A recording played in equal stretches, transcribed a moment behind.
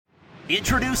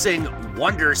Introducing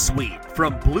Wondersuite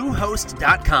from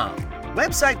Bluehost.com.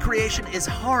 Website creation is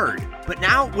hard, but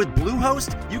now with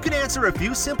Bluehost, you can answer a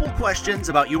few simple questions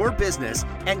about your business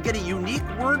and get a unique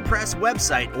WordPress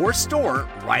website or store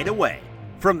right away.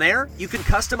 From there, you can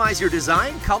customize your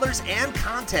design, colors, and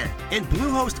content. And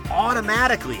Bluehost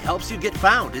automatically helps you get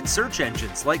found in search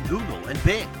engines like Google and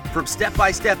Bing. From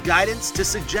step-by-step guidance to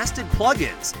suggested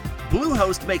plugins,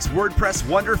 Bluehost makes WordPress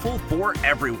wonderful for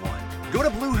everyone. Go to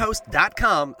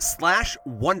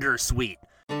bluehost.com/wondersuite.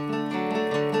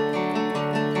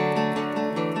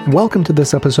 Welcome to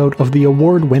this episode of the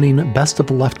award-winning Best of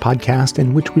the Left podcast,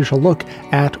 in which we shall look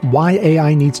at why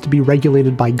AI needs to be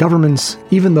regulated by governments,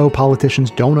 even though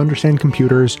politicians don't understand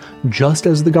computers, just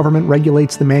as the government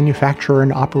regulates the manufacture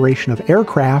and operation of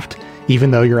aircraft,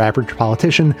 even though your average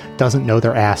politician doesn't know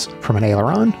their ass from an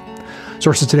aileron.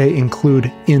 Sources today include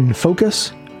In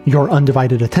Focus, Your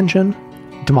Undivided Attention,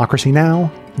 Democracy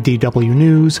Now!, DW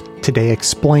News, Today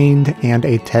Explained, and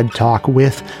a TED Talk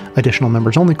with additional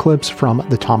members-only clips from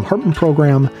the Tom Hartman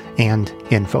program and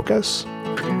In Focus.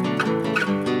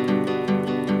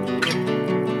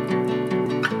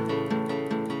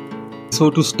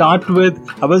 So to start with,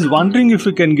 I was wondering if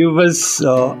you can give us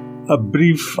a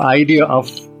brief idea of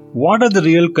what are the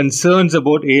real concerns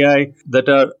about AI that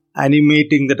are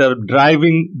animating, that are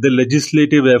driving the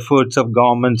legislative efforts of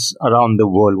governments around the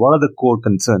world. What are the core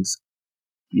concerns?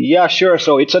 Yeah, sure.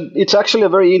 So it's actually a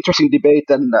very interesting debate,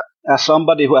 and as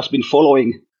somebody who has been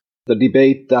following the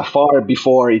debate far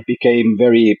before it became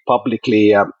very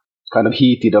publicly kind of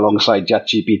heated alongside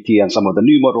ChatGPT and some of the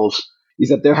new models, is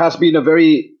that there has been a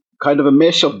very kind of a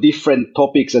mesh of different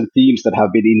topics and themes that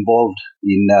have been involved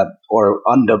in or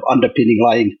underpinning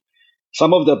lying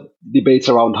some of the debates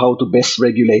around how to best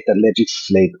regulate and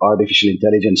legislate artificial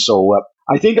intelligence. So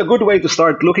I think a good way to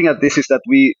start looking at this is that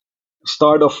we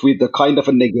start off with the kind of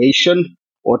a negation,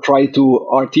 or try to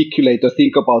articulate or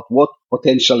think about what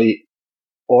potentially,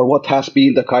 or what has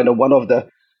been the kind of one of the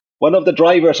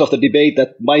drivers of the debate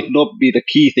that might not be the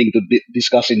key thing to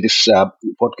discuss in this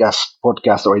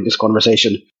podcast or in this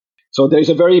conversation. So there is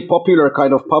a very popular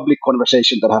kind of public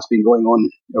conversation that has been going on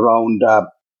around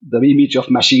the image of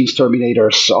machines,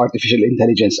 terminators, artificial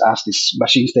intelligence as these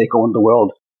machines take on the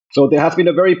world. So there has been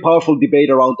a very powerful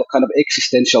debate around the kind of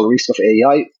existential risk of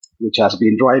AI, which has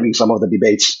been driving some of the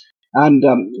debates. And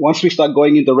once we start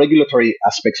going into regulatory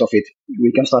aspects of it,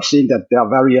 we can start seeing that there are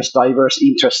various diverse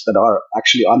interests that are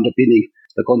actually underpinning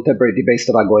the contemporary debates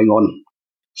that are going on.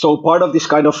 So part of this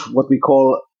kind of what we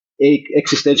call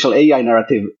existential AI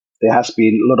narrative, there has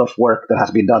been a lot of work that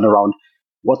has been done around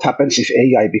what happens if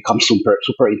AI becomes super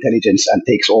intelligence and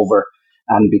takes over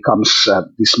and becomes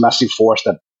this massive force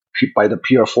that, by the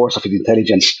pure force of its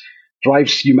intelligence,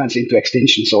 drives humans into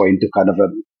extinctions or into kind of a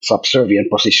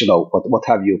subservient position or what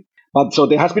have you. But so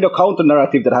there has been a counter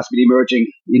narrative that has been emerging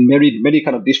in many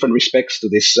kind of different respects to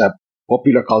this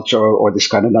popular culture or this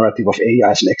kind of narrative of AI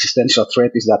as an existential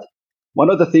threat, is that one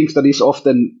of the things that is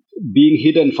often being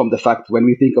hidden from the fact when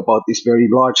we think about these very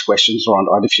large questions around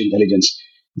artificial intelligence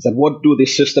is that what do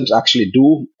these systems actually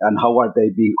do and how are they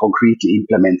being concretely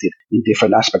implemented in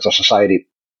different aspects of society.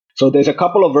 So there's a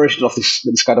couple of versions of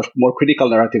this kind of more critical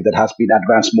narrative that has been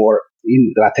advanced more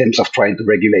in the attempts of trying to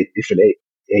regulate different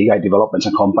AI developments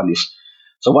and companies.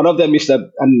 So one of them is that,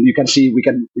 and you can see we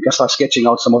can start sketching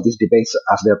out some of these debates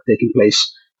as they're taking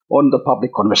place on the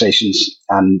public conversations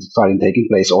and starting taking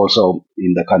place also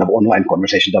in the kind of online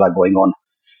conversation that are going on.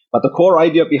 But the core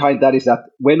idea behind that is that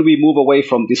when we move away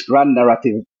from this grand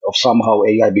narrative of somehow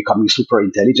AI becoming super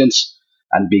intelligence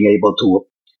and being able to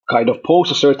kind of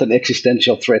pose a certain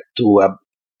existential threat to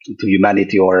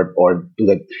humanity or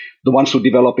to the ones who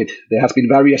develop it, there has been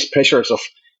various pressures of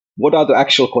what are the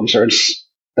actual concerns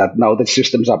that now the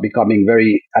systems are becoming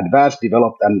very advanced,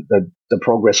 developed, and the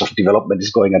progress of development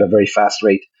is going at a very fast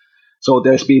rate. So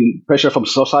there's been pressure from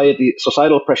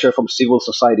societal pressure from civil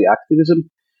society activism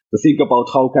to think about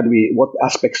what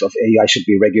aspects of AI should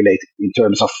be regulated in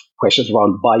terms of questions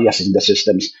around bias in the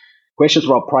systems. Questions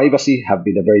around privacy have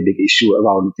been a very big issue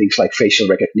around things like facial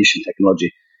recognition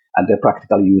technology and their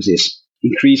practical uses.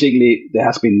 Increasingly, there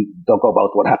has been talk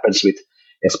about what happens with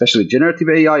especially generative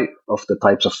AI of the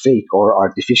types of fake or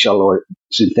artificial or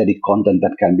synthetic content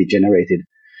that can be generated.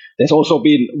 There's also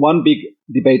been one big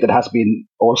debate that has been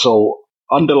also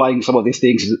underlying some of these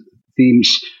themes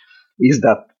is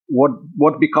that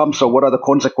what becomes or what are the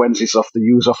consequences of the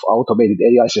use of automated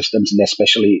AI systems, and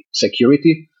especially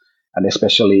security, and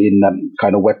especially in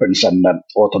kind of weapons and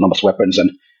autonomous weapons.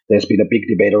 And there's been a big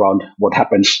debate around what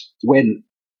happens when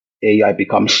AI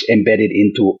becomes embedded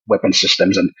into weapon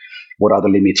systems and what are the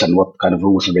limits and what kind of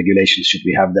rules and regulations should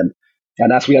we have them.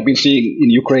 And as we have been seeing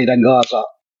in Ukraine and Gaza,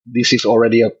 this is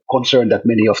already a concern that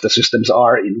many of the systems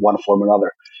are in one form or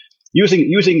another.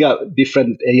 Using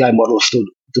different AI models to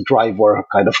drive or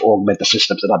kind of augment the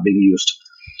systems that are being used.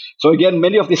 So again,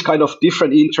 many of these kind of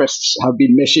different interests have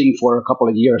been meshing for a couple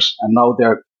of years, and now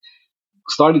they're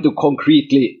starting to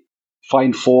concretely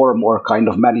find form or kind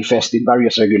of manifest in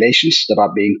various regulations that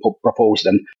are being proposed.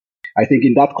 And I think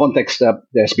in that context,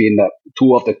 there's been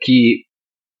two of the key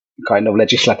kind of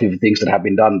legislative things that have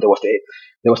been done. There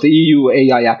was the EU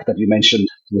AI Act that you mentioned,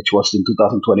 which was in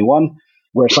 2021,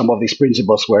 where some of these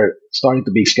principles were starting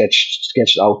to be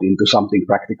sketched out into something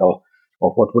practical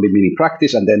of what would it mean in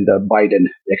practice, and then the Biden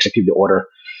executive order.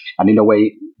 And in a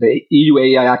way, the EU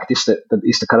AI Act is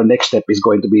the kind of next step is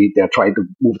going to be they're trying to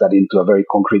move that into a very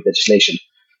concrete legislation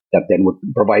that then would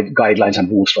provide guidelines and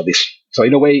rules for this. So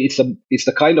in a way, it's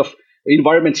the kind of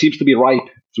environment seems to be ripe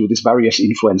through these various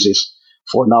influences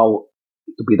for now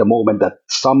to be the moment that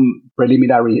some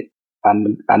preliminary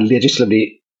and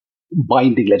legislatively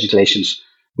binding legislations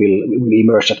will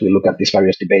emerge that will look at these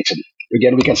various debates. And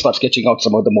again, we can start sketching out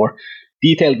some of the more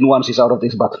detailed nuances out of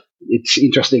this, but it's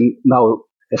interesting now,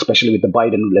 especially with the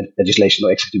Biden legislation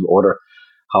or executive order,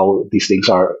 how these things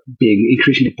are being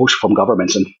increasingly pushed from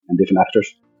governments and different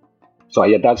actors. So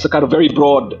yeah, that's a kind of very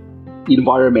broad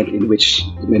environment in which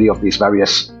many of these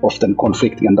various often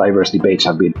conflicting and diverse debates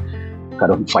have been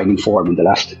kind of finding form in the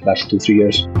last 2-3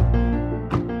 years.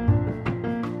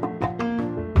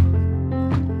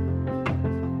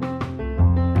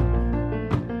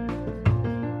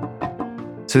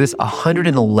 So this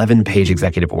 111-page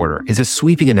executive order is a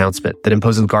sweeping announcement that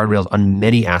imposes guardrails on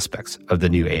many aspects of the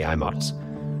new AI models.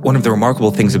 One of the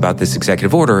remarkable things about this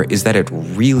executive order is that it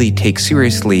really takes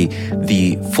seriously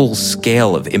the full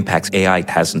scale of impacts AI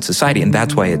has in society, and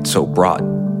that's why it's so broad.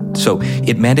 So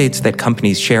it mandates that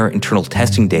companies share internal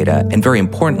testing data, and very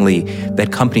importantly,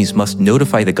 that companies must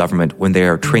notify the government when they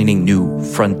are training new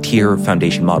frontier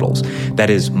foundation models. That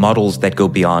is, models that go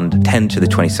beyond 10 to the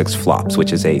 26 flops,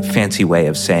 which is a fancy way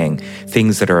of saying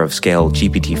things that are of scale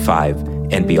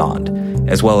GPT-5 and beyond,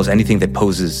 as well as anything that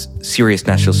poses serious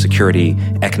national security,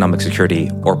 economic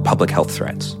security, or public health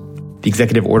threats. The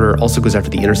executive order also goes after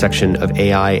the intersection of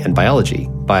AI and biology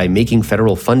by making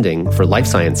federal funding for life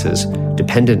sciences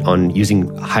dependent on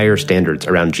using higher standards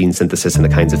around gene synthesis and the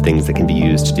kinds of things that can be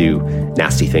used to do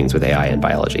nasty things with AI and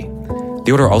biology.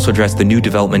 The order also addressed the new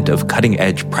development of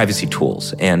cutting-edge privacy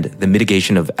tools and the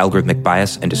mitigation of algorithmic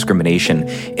bias and discrimination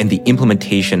and the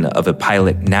implementation of a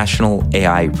pilot National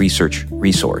AI Research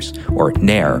Resource, or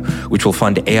NARE, which will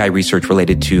fund AI research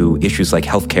related to issues like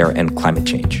healthcare and climate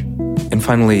change. And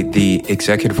finally, the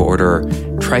executive order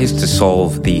tries to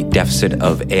solve the deficit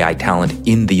of AI talent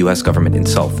in the US government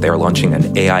itself. They are launching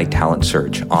an AI talent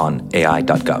search on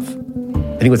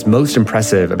AI.gov. I think what's most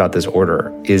impressive about this order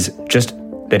is just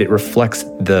that it reflects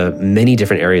the many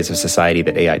different areas of society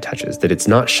that AI touches, that it's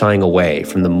not shying away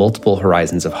from the multiple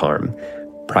horizons of harm: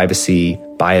 privacy,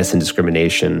 bias and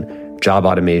discrimination, job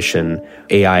automation,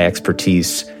 AI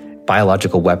expertise,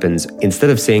 biological weapons. Instead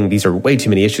of saying these are way too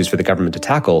many issues for the government to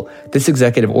tackle, this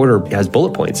executive order has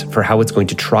bullet points for how it's going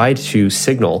to try to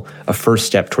signal a first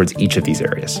step towards each of these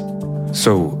areas.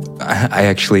 So I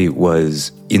actually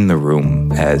was in the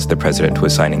room as the president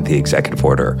was signing the executive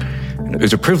order. It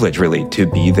was a privilege, really, to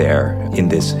be there in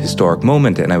this historic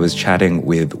moment. And I was chatting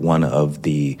with one of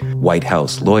the White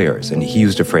House lawyers, and he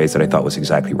used a phrase that I thought was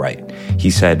exactly right.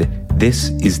 He said, "This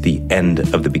is the end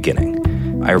of the beginning."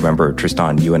 I remember,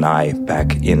 Tristan, you and I,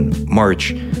 back in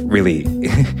March, really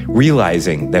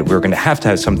realizing that we were going to have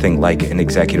something like an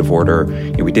executive order.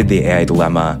 We did the AI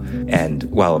dilemma, and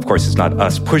while, of course, it's not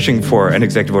us pushing for an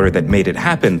executive order that made it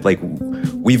happen, like,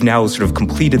 we've now sort of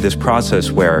completed this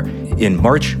process where in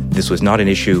March, this was not an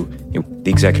issue. The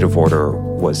executive order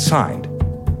was signed.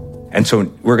 And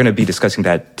so we're going to be discussing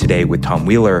that today with Tom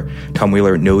Wheeler. Tom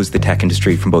Wheeler knows the tech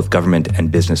industry from both government and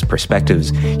business perspectives.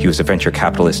 He was a venture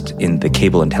capitalist in the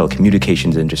cable and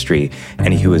telecommunications industry,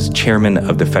 and he was chairman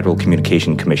of the Federal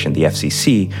Communication Commission, the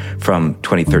FCC, from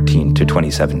 2013 to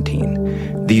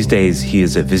 2017. These days, he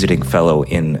is a visiting fellow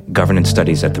in governance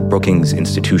studies at the Brookings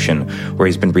Institution, where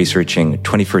he's been researching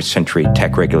 21st century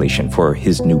tech regulation for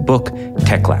his new book,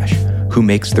 Techlash: Who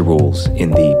Makes the Rules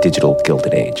in the Digital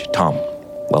Gilded Age. Tom,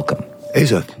 welcome.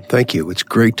 Asa, thank you. It's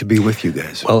great to be with you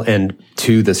guys. Well, and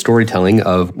to the storytelling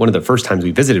of one of the first times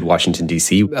we visited Washington,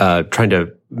 D.C., trying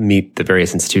to meet the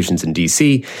various institutions in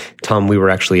D.C., Tom, we were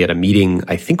actually at a meeting,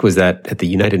 I think was that at the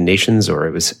United Nations, or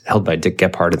it was held by Dick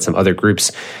Gephardt and some other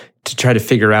groups, to try to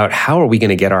figure out how are we going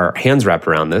to get our hands wrapped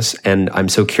around this. And I'm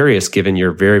so curious, given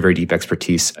your very, very deep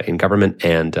expertise in government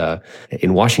and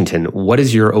in Washington, what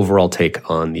is your overall take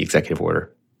on the executive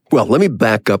order? Well, let me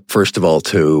back up, first of all,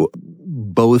 to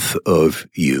both of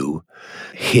you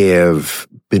have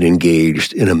been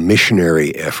engaged in a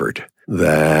missionary effort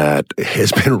that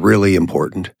has been really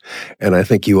important. And I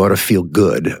think you ought to feel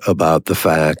good about the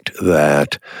fact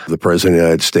that the President of the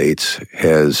United States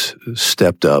has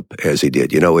stepped up as he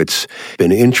did. You know, it's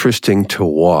been interesting to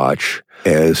watch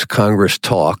as Congress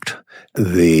talked,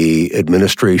 the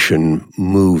administration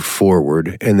moved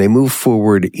forward, and they moved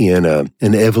forward in an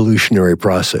evolutionary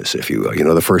process, if you will. You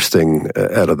know, the first thing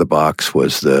out of the box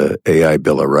was the AI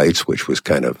Bill of Rights, which was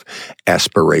kind of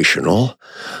aspirational.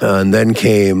 And then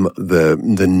came the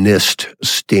NIST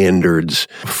standards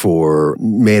for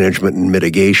management and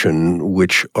mitigation,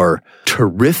 which are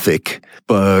terrific,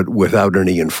 but without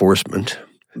any enforcement.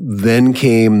 Then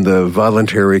came the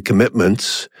voluntary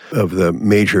commitments of the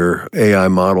major AI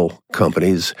model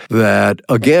companies that,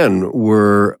 again,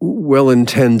 were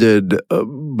well-intended,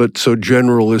 but so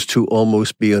general as to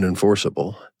almost be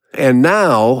unenforceable. And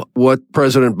now what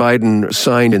President Biden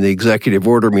signed in the executive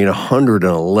order,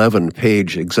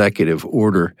 111-page executive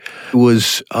order,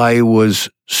 I was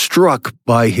struck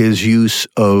by his use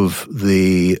of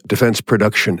the Defense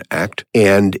Production Act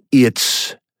and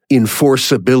its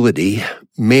enforceability,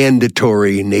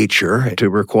 mandatory nature to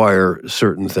require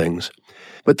certain things.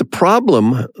 But the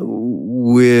problem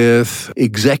with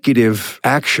executive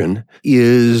action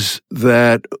is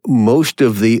that most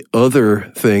of the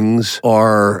other things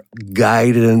are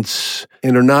guidance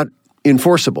and are not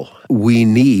enforceable. We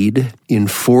need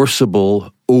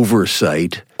enforceable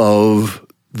oversight of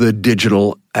the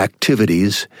digital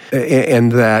activities,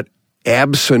 and that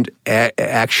absent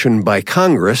action by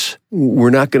Congress, we're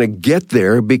not going to get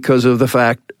there because of the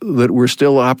fact that we're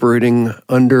still operating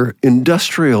under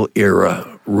industrial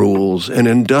era rules and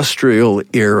industrial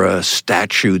era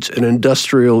statutes and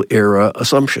industrial era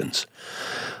assumptions.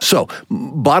 So,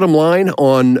 bottom line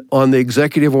on the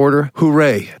executive order,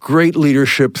 hooray, great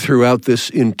leadership throughout this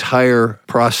entire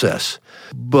process.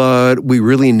 But we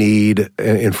really need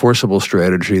an enforceable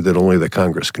strategy that only the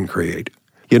Congress can create.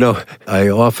 You know, I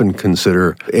often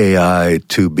consider AI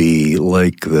to be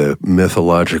like the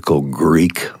mythological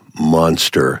Greek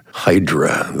monster,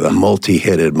 Hydra, the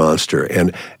multi-headed monster.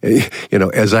 And, you know,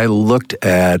 as I looked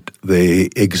at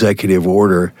the executive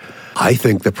order, I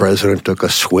think the president took a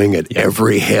swing at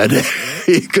every head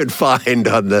he could find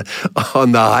on the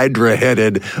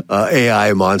Hydra-headed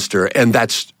AI monster, and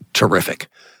that's terrific.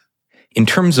 In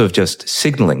terms of just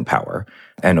signaling power,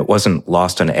 and it wasn't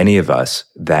lost on any of us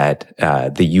that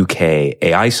the UK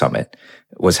AI Summit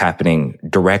was happening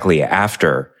directly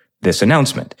after this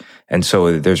announcement. And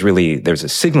so there's a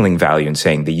signaling value in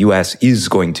saying the US is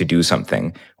going to do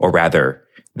something, or rather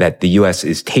that the US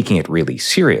is taking it really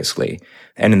seriously.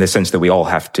 And in the sense that we all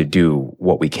have to do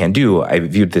what we can do, I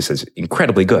viewed this as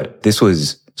incredibly good. This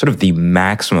was sort of the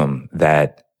maximum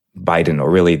that Biden, or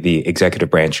really the executive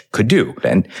branch, could do.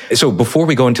 And so before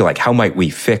we go into like how might we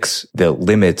fix the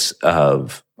limits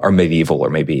of our medieval or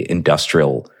maybe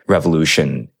industrial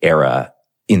revolution era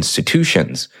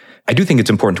institutions, I do think it's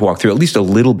important to walk through at least a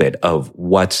little bit of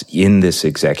what's in this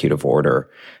executive order,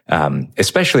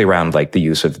 especially around like the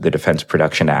use of the Defense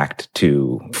Production Act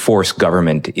to force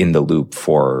government in the loop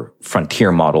for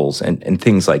frontier models and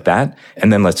things like that.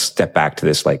 And then let's step back to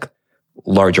this like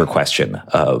larger question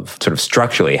of sort of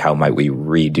structurally, how might we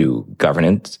redo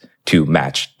governance to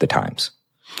match the times?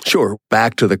 Sure.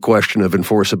 Back to the question of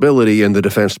enforceability and the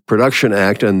Defense Production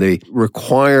Act and the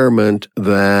requirement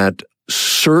that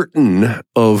certain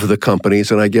of the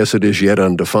companies, and I guess it is yet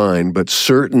undefined, but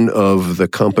certain of the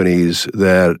companies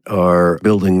that are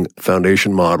building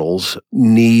foundation models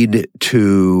need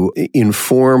to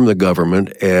inform the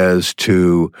government as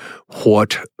to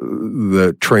what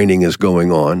the training is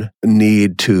going on,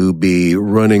 need to be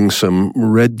running some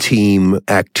red team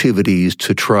activities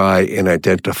to try and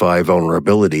identify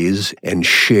vulnerabilities and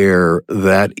share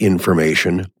that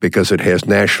information because it has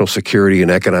national security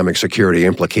and economic security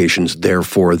implications.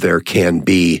 Therefore, there can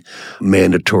be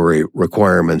mandatory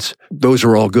requirements. Those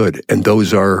are all good, and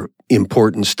those are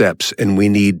important steps, and we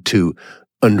need to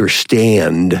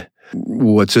understand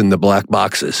what's in the black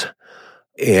boxes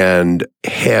and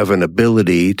have an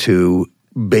ability to,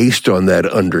 based on that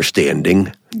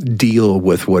understanding, deal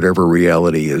with whatever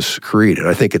reality is created.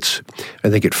 I think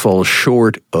it falls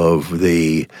short of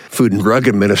the Food and Drug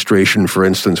Administration, for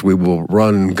instance. We will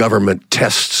run government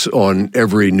tests on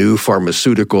every new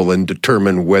pharmaceutical and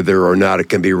determine whether or not it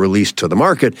can be released to the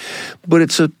market, but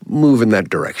it's a move in that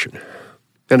direction.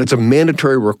 And it's a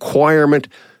mandatory requirement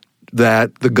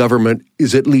that the government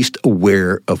is at least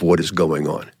aware of what is going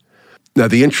on. Now,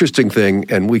 the interesting thing,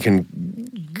 and we can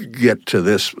get to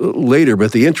this later,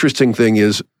 but the interesting thing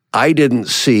is I didn't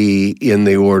see in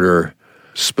the order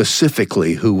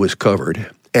specifically who was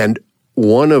covered. And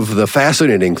one of the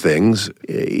fascinating things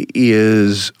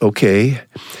is, okay,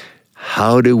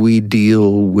 how do we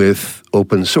deal with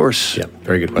open source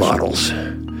very good question. models?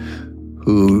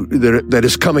 That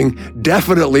is coming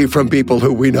definitely from people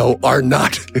who we know are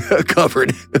not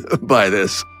covered by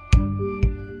this.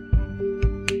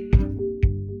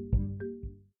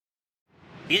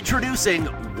 Introducing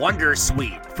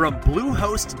Wondersuite from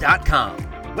Bluehost.com.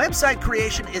 Website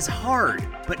creation is hard,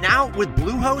 but now with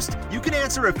Bluehost, you can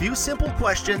answer a few simple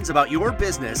questions about your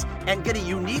business and get a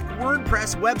unique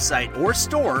WordPress website or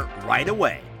store right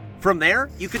away. From there,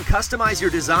 you can customize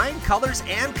your design, colors,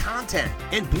 and content.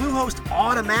 And Bluehost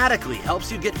automatically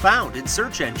helps you get found in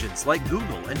search engines like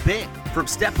Google and Bing. From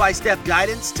step-by-step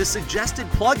guidance to suggested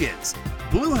plugins,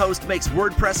 Bluehost makes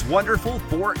WordPress wonderful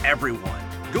for everyone.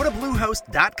 Go to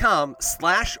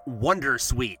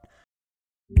bluehost.com/Wondersuite.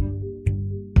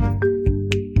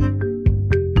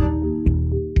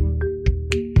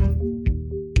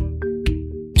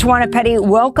 Tawana Petty,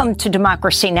 welcome to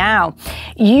Democracy Now!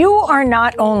 You are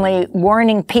not only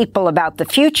warning people about the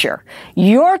future,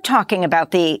 you're talking about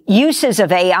the uses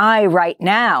of AI right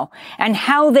now and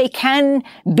how they can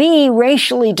be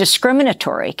racially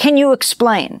discriminatory. Can you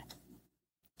explain?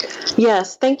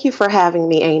 Yes, thank you for having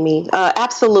me, Amy.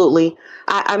 Absolutely.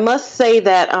 I must say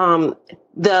that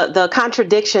the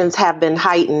contradictions have been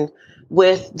heightened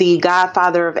with the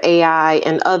godfather of AI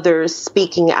and others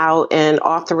speaking out and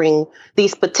authoring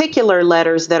these particular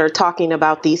letters that are talking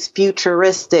about these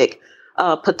futuristic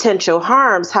potential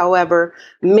harms. However,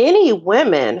 many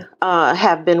women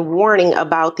have been warning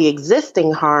about the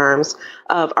existing harms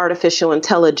of artificial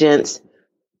intelligence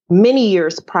many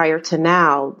years prior to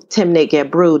now. Timnit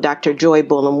Gebru, Dr. Joy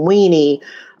Buolamwini,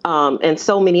 and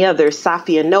so many others,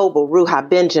 Safia Noble, Ruha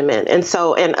Benjamin. And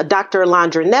Dr.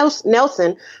 Alondra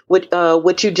Nelson,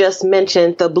 which you just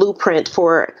mentioned, the blueprint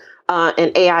for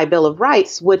an AI Bill of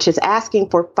Rights, which is asking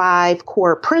for 5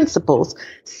 core principles: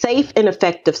 safe and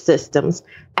effective systems,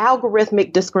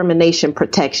 algorithmic discrimination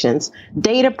protections,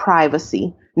 data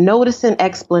privacy, notice and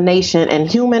explanation, and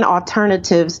human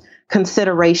alternatives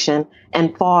consideration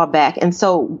and fallback. And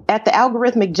so at the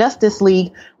Algorithmic Justice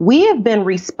League, we have been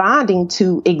responding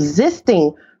to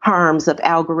existing harms of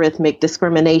algorithmic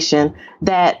discrimination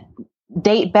that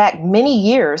date back many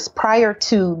years prior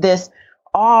to this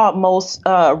almost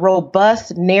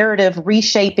robust narrative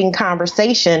reshaping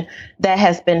conversation that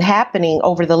has been happening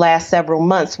over the last several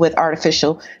months with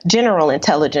artificial general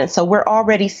intelligence. So we're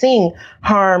already seeing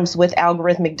harms with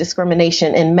algorithmic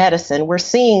discrimination in medicine. We're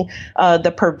seeing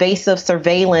the pervasive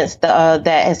surveillance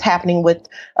that is happening with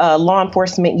law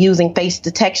enforcement using face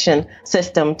detection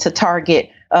system to target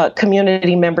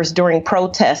community members during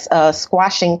protests,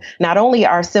 squashing not only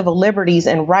our civil liberties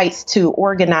and rights to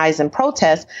organize and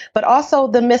protest, but also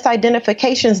the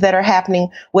misidentifications that are happening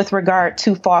with regard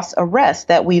to false arrests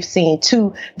that we've seen.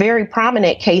 2 very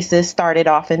prominent cases started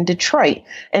off in Detroit.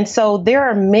 And so there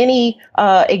are many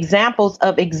examples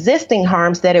of existing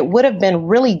harms that it would have been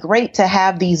really great to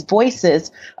have these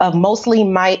voices of mostly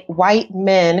white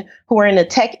men who are in the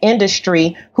tech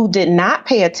industry who did not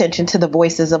pay attention to the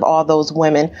voices of all those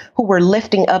women who were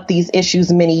lifting up these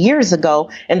issues many years ago.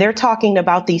 And they're talking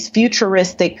about these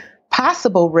futuristic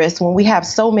possible risks when we have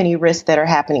so many risks that are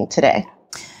happening today.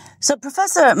 So,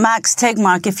 Professor Max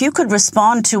Tegmark, if you could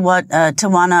respond to what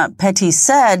Tawana Petty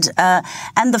said,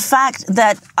 and the fact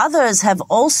that others have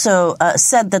also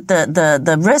said that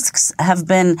the risks have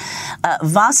been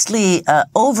vastly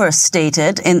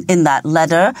overstated in that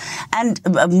letter, and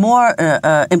more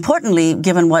importantly,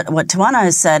 given what Tawana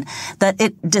has said, that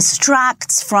it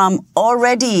distracts from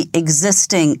already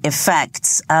existing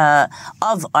effects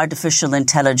of artificial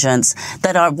intelligence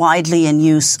that are widely in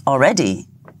use already.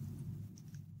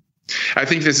 I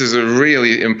think this is a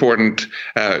really important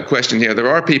question here. There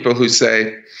are people who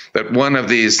say that one of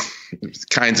these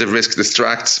kinds of risks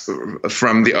distracts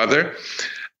from the other.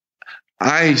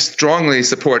 I strongly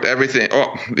support everything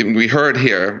we heard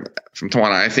here from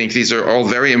Tawana. I think these are all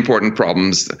very important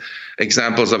problems,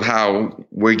 examples of how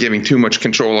we're giving too much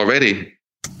control already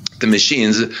to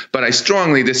machines. But I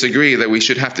strongly disagree that we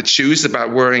should have to choose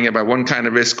about worrying about one kind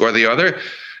of risk or the other.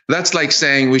 That's like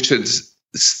saying we should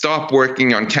stop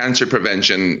working on cancer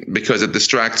prevention because it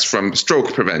distracts from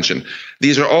stroke prevention.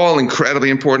 These are all incredibly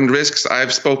important risks.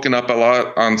 I've spoken up a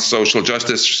lot on social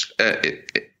justice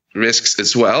risks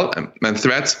as well and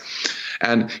threats.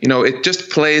 And, you know, it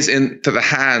just plays into the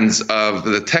hands of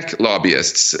the tech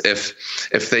lobbyists if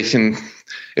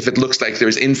it looks like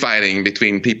there's infighting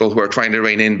between people who are trying to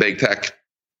rein in big tech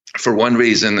for one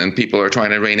reason and people are trying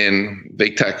to rein in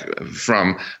big tech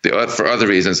for other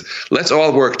reasons. Let's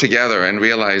all work together and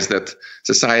realize that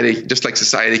society, just like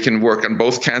society can work on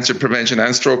both cancer prevention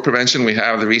and stroke prevention, we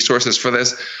have the resources for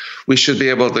this. We should be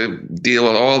able to deal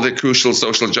with all the crucial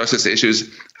social justice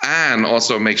issues and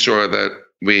also make sure that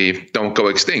we don't go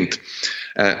extinct.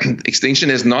 Extinction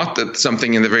is not that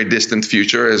something in the very distant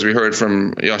future, as we heard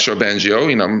from Yoshua Bengio.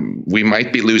 You know, we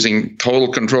might be losing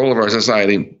total control of our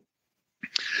society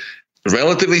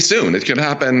relatively soon. It could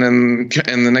happen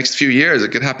in the next few years.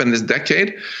 It could happen this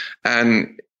decade.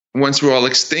 And once we're all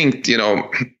extinct, you know,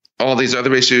 all these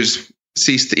other issues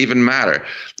cease to even matter.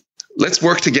 Let's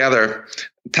work together,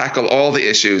 tackle all the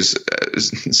issues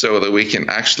so that we can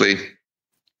actually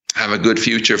have a good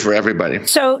future for everybody.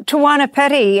 So, Tawana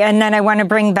Petty, and then I want to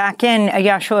bring back in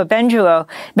Yoshua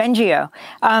Bengio.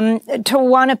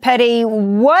 Tawana Petty,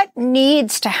 what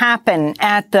needs to happen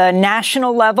at the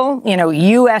national level, you know,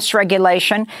 U.S.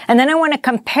 regulation? And then I want to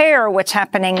compare what's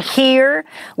happening here,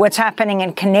 what's happening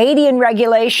in Canadian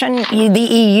regulation, the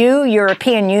EU,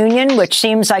 European Union, which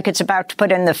seems like it's about to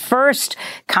put in the first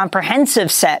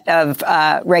comprehensive set of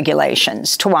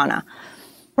regulations. Tawana.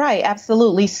 Right,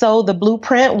 absolutely. So the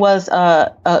blueprint was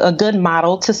a good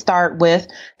model to start with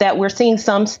that we're seeing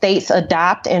some states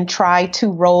adopt and try to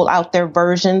roll out their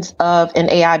versions of an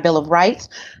AI Bill of Rights.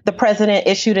 The president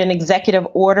issued an executive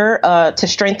order to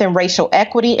strengthen racial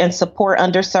equity and support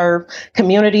underserved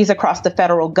communities across the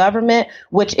federal government,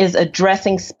 which is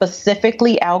addressing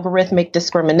specifically algorithmic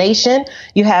discrimination.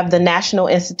 You have the National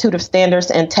Institute of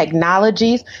Standards and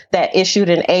Technologies that issued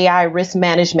an AI risk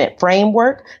management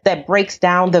framework that breaks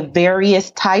down the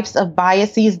various types of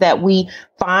biases that we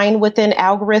find within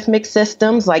algorithmic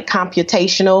systems like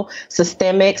computational,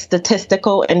 systemic,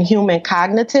 statistical, and human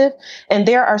cognitive. And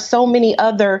there are so many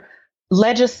other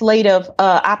legislative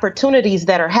opportunities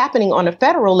that are happening on a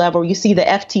federal level. You see the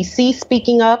FTC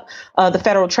speaking up, the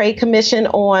Federal Trade Commission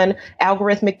on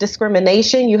algorithmic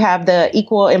discrimination. You have the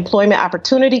Equal Employment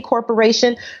Opportunity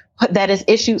Corporation that has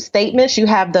issued statements. You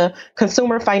have the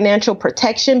Consumer Financial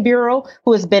Protection Bureau,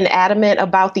 who has been adamant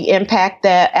about the impact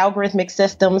that algorithmic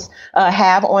systems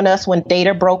have on us when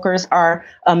data brokers are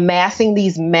amassing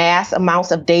these mass amounts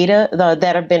of data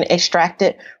that have been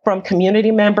extracted from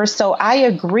community members. So I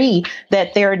agree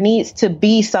that there needs to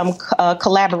be some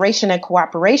collaboration and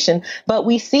cooperation. But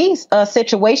we see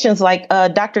situations like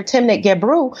Dr. Timnit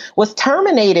Gebru was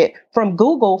terminated from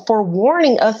Google for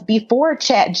warning us before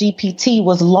ChatGPT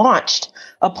was launched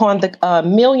upon the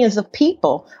millions of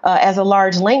people as a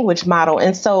large language model.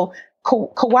 And so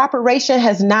cooperation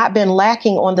has not been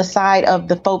lacking on the side of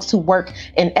the folks who work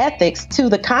in ethics. To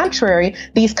the contrary,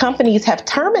 these companies have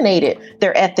terminated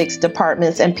their ethics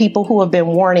departments and people who have been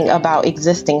warning about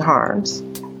existing harms.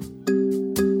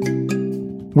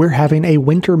 We're having a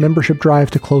winter membership drive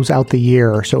to close out the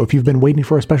year, so if you've been waiting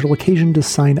for a special occasion to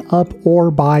sign up or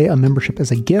buy a membership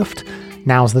as a gift,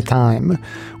 now's the time.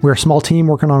 We're a small team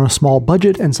working on a small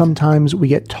budget, and sometimes we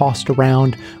get tossed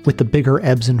around with the bigger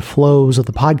ebbs and flows of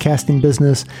the podcasting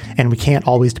business, and we can't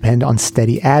always depend on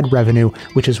steady ad revenue,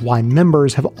 which is why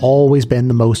members have always been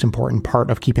the most important part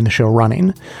of keeping the show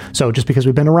running. So just because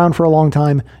we've been around for a long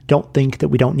time, don't think that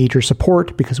we don't need your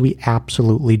support, because we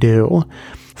absolutely do.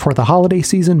 For the holiday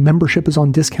season, membership is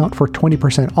on discount for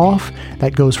 20% off.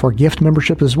 That goes for gift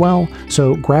membership as well,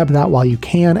 so grab that while you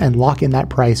can and lock in that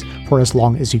price for as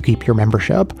long as you keep your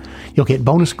membership. You'll get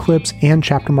bonus clips and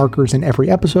chapter markers in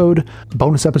every episode,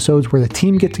 bonus episodes where the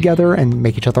team get together and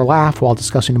make each other laugh while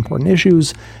discussing important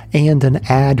issues, and an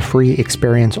ad-free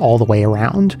experience all the way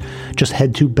around. Just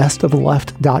head to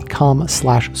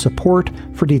bestoftheleft.com/support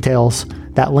for details.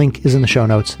 That link is in the show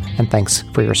notes, and thanks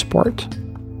for your support.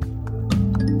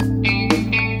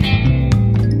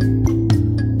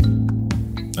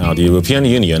 Now, the European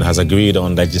Union has agreed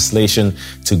on legislation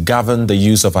to govern the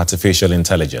use of artificial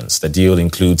intelligence. The deal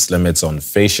includes limits on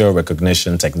facial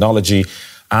recognition technology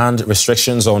and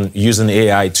restrictions on using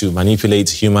AI to manipulate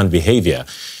human behavior.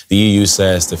 The EU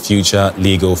says the future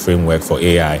legal framework for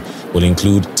AI will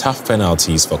include tough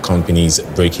penalties for companies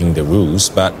breaking the rules,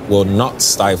 but will not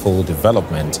stifle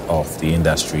development of the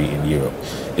industry in Europe.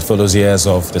 It follows years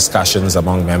of discussions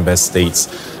among member states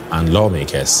and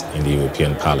lawmakers in the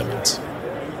European Parliament.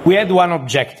 We had one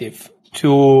objective: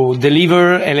 to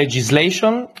deliver a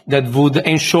legislation that would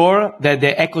ensure that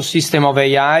the ecosystem of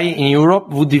AI in Europe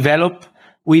would develop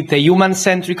with a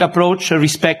human-centric approach,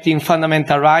 respecting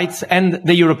fundamental rights and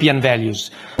the European values.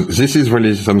 This is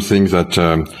really something that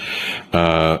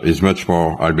is much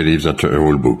more, I believe, than a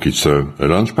rule book. It's a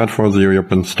launchpad for the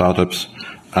European startups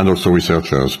and also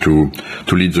researchers to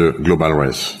lead the global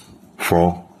race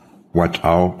for what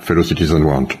our fellow citizens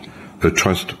want, a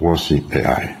trustworthy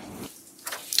AI.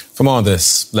 For more on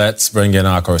this, let's bring in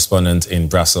our correspondent in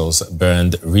Brussels,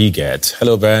 Bernd Riegert.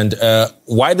 Hello, Bernd.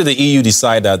 Why did the EU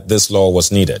decide that this law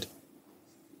was needed?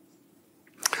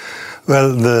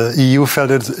 Well, the EU felt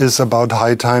it is about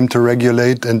high time to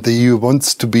regulate, and the EU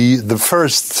wants to be the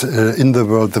first in the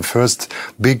world, the first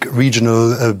big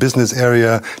regional business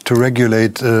area to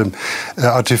regulate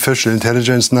artificial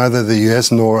intelligence. Neither the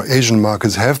US nor Asian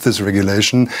markets have this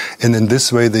regulation, and in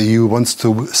this way the EU wants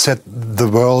to set the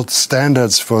world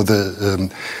standards for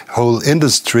the whole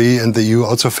industry, and the EU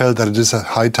also felt that it is a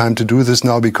high time to do this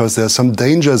now because there are some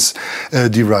dangers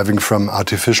deriving from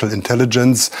artificial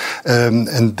intelligence,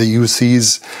 and the EU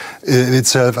sees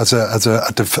itself as at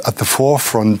the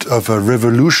forefront of a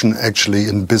revolution actually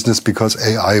in business, because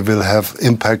AI will have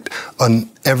impact on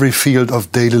every field of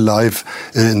daily life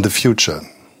in the future.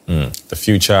 The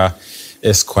future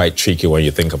is quite tricky when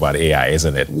you think about AI,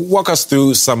 isn't it? Walk us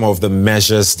through some of the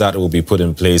measures that will be put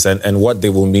in place and what they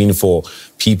will mean for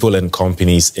people and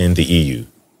companies in the EU.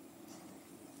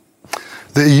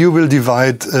 The EU will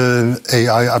divide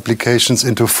AI applications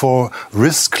into 4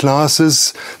 risk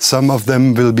classes. Some of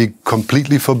them will be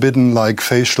completely forbidden, like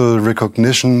facial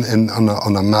recognition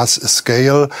on a mass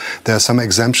scale. There are some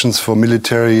exemptions for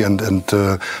military and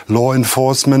law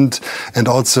enforcement, and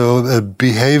also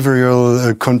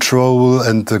behavioral control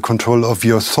and the control of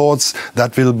your thoughts.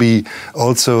 That will be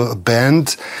also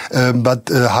banned. But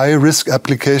high-risk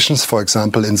applications, for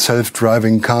example, in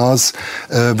self-driving cars,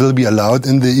 will be allowed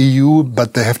in the EU,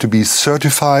 but they have to be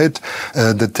certified.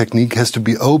 The technique has to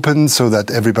be open so that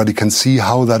everybody can see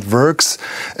how that works.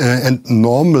 And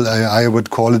normal AI, I would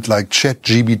call it like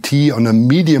ChatGPT on a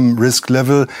medium risk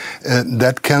level,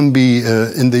 that can be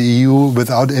in the EU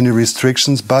without any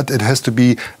restrictions, but it has to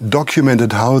be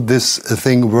documented how this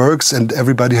thing works, and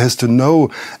everybody has to know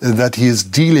that he is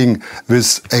dealing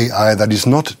with AI, that he's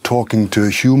not talking to a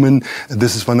human.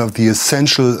 This is one of the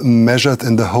essential measures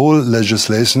in the whole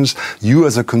legislations. You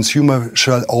as a consumer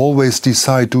shall always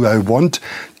decide, do I want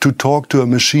to talk to a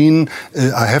machine?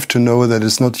 I have to know that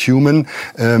it's not human.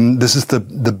 This is the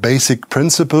basic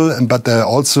principle, but there are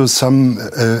also some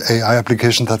AI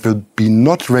applications that will be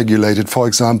not regulated. For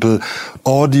example,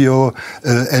 audio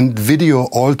and video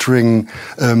altering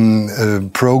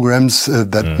programs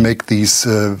that make these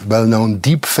well-known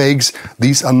deep fakes.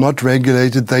 These are not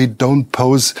regulated. They don't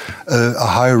pose a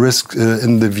high risk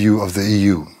in the view of the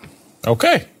EU.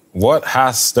 Okay. What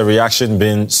has the reaction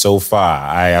been so far?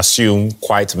 I assume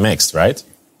quite mixed, right?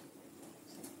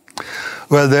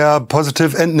 Well, there are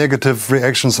positive and negative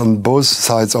reactions on both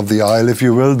sides of the aisle, if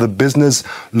you will. The business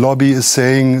lobby is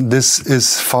saying this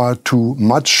is far too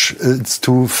much. It's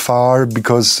too far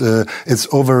because it's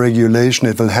over-regulation.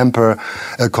 It will hamper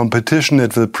competition.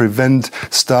 It will prevent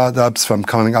startups from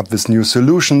coming up with new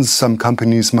solutions. Some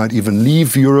companies might even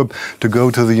leave Europe to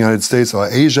go to the United States or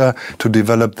Asia to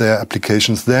develop their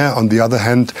applications there. On the other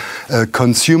hand,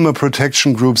 consumer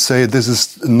protection groups say this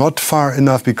is not far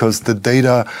enough because the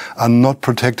data are not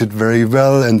protected very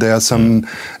well, and there are some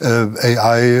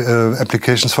AI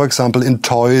applications, for example, in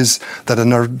toys that are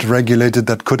not regulated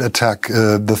that could attack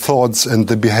the thoughts and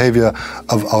the behavior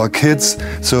of our kids.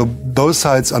 So both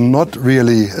sides are not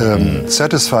really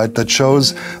satisfied. That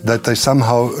shows that they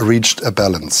somehow reached a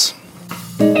balance.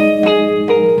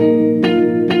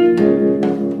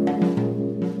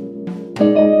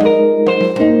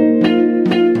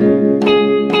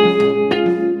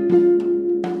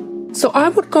 So I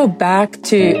would go back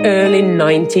to early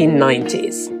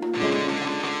 1990s.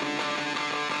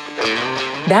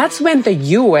 That's when the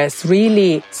US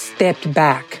really stepped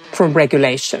back from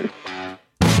regulation.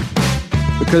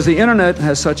 Because the internet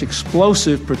has such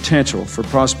explosive potential for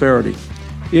prosperity,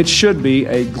 it should be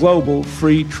a global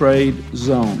free trade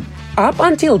zone. Up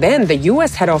until then, the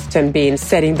US had often been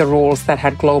setting the rules that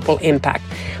had global impact.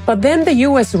 But then the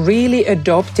US really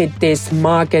adopted this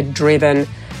market-driven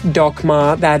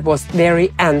dogma that was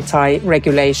very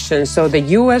anti-regulation. So the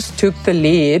US took the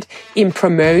lead in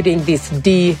promoting this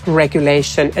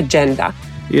deregulation agenda.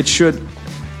 It should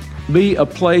be a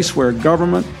place where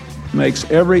government makes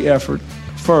every effort,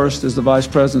 first, as the Vice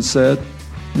President said,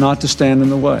 not to stand in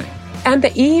the way. And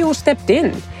the EU stepped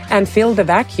in and filled the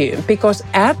vacuum, because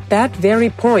at that very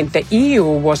point, the EU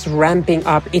was ramping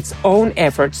up its own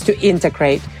efforts to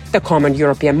integrate the common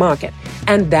European market.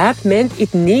 And that meant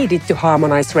it needed to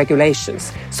harmonize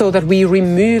regulations so that we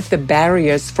remove the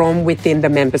barriers from within the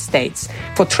member states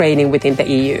for trading within the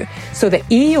EU. So the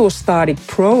EU started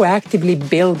proactively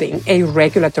building a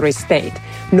regulatory state,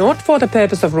 not for the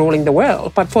purpose of ruling the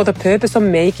world, but for the purpose of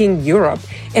making Europe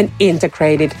an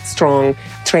integrated, strong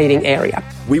trading area.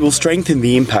 We will strengthen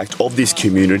the impact of this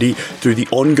community through the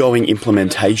ongoing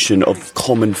implementation of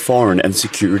common foreign and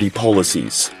security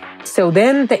policies. So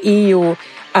then the EU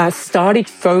started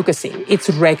focusing its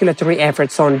regulatory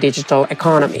efforts on digital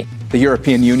economy. The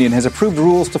European Union has approved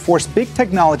rules to force big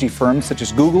technology firms such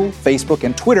as Google, Facebook,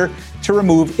 and Twitter to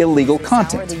remove illegal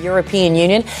content. The European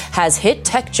Union has hit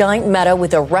tech giant Meta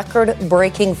with a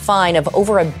record-breaking fine of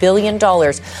over $1 billion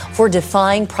for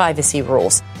defying privacy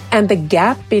rules. And the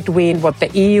gap between what the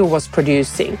EU was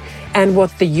producing and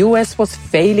what the US was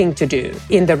failing to do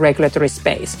in the regulatory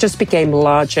space just became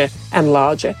larger and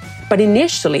larger. But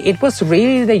initially, it was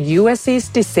really the US's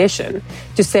decision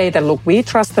to say that, look, we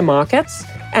trust the markets,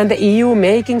 and the EU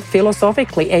making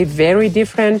philosophically a very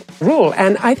different rule.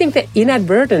 And I think the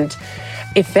inadvertent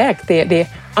effect, the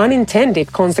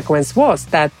unintended consequence was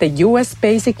that the US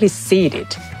basically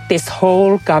ceded this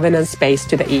whole governance space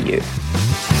to the EU.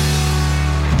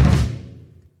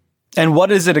 And what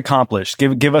has it accomplished?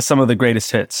 Give us some of the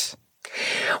greatest hits.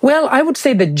 Well, I would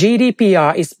say the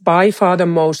GDPR is by far the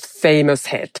most famous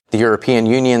hit. The European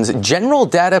Union's General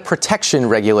Data Protection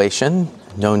Regulation,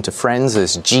 known to friends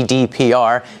as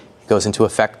GDPR, goes into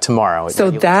effect tomorrow. So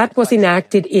that was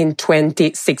enacted in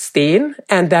 2016,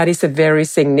 and that is a very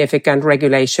significant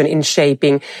regulation in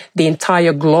shaping the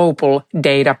entire global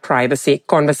data privacy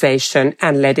conversation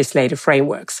and legislative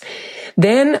frameworks.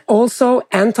 Then also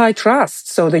antitrust.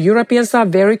 So the Europeans are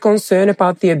very concerned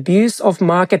about the abuse of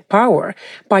market power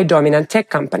by dominant tech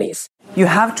companies. You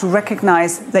have to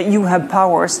recognize that you have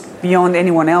powers beyond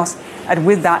anyone else, and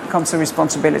with that comes a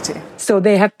responsibility. So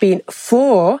there have been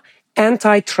 4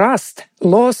 antitrust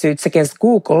lawsuits against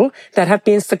Google that have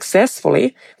been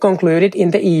successfully concluded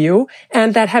in the EU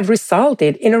and that have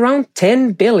resulted in around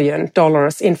 $10 billion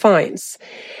in fines.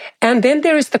 And then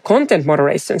there is the content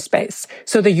moderation space.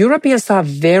 So the Europeans are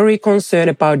very concerned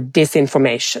about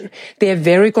disinformation. They are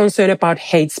very concerned about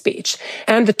hate speech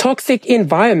and the toxic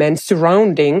environment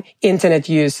surrounding internet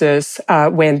users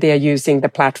when they are using the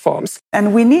platforms.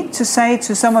 And we need to say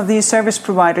to some of these service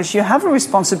providers, you have a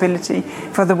responsibility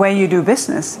for the way you do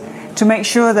business to make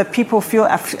sure that people feel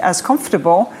as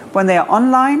comfortable when they are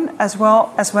online as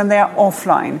well as when they are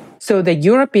offline. So the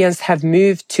Europeans have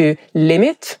moved to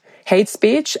limit hate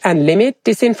speech and limit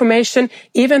disinformation,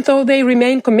 even though they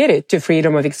remain committed to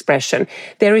freedom of expression.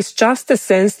 There is just a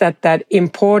sense that that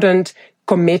important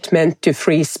commitment to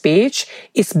free speech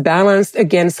is balanced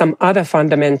against some other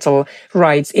fundamental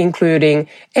rights, including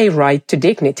a right to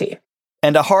dignity.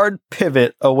 And a hard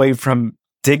pivot away from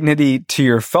dignity to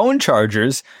your phone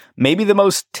chargers, maybe the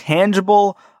most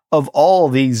tangible of all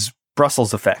these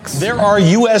Brussels effects. There are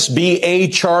USB-A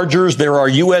chargers, there are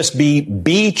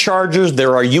USB-B chargers,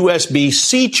 there are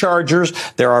USB-C chargers,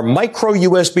 there are micro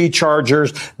USB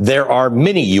chargers, there are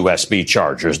mini USB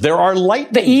chargers, there are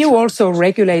light. The EU also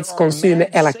regulates consumer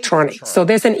electronics. So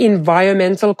there's an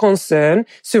environmental concern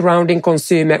surrounding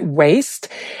consumer waste.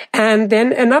 And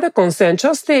then another concern,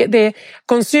 just the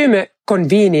consumer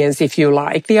convenience, if you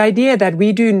like. The idea that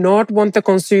we do not want the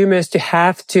consumers to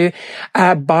have to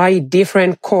buy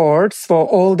different cords for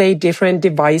all their different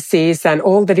devices and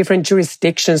all the different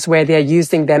jurisdictions where they're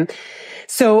using them.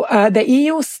 So the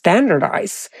EU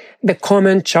standardized the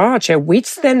common charger,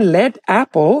 which then led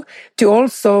Apple to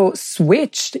also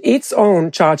switch its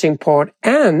own charging port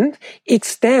and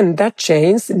extend that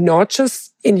change not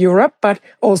just in Europe, but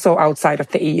also outside of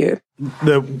the EU.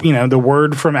 The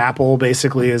word from Apple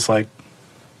basically is like,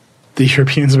 the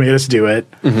Europeans made us do it,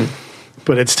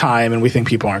 but it's time and we think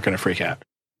people aren't going to freak out.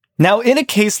 Now, in a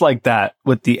case like that,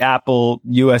 with the Apple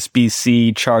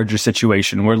USB-C charger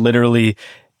situation, where literally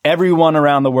everyone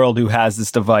around the world who has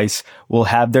this device will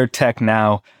have their tech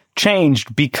now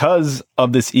changed because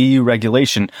of this EU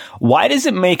regulation, why does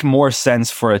it make more sense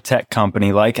for a tech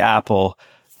company like Apple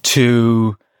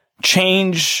to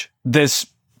change this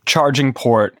charging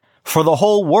port for the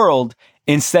whole world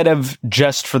instead of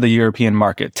just for the European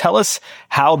market? Tell us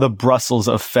how the Brussels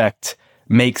effect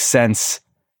makes sense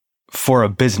for a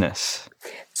business.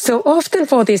 So often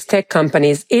for these tech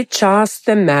companies, it's just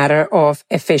a matter of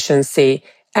efficiency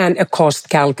and a cost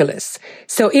calculus.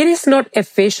 So it is not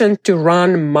efficient to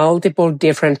run multiple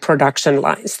different production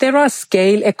lines. There are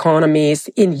scale economies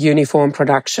in uniform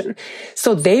production.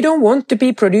 So they don't want to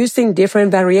be producing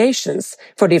different variations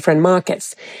for different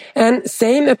markets. And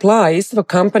same applies for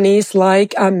companies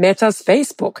like Meta's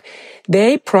Facebook.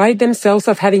 They pride themselves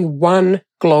of having one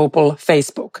global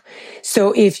Facebook.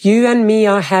 So if you and me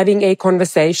are having a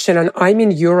conversation and I'm in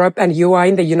Europe and you are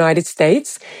in the United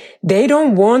States, they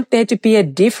don't want there to be a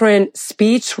different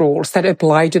speech rules that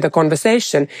apply to the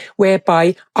conversation,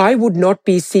 whereby I would not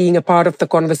be seeing a part of the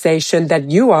conversation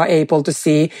that you are able to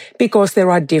see because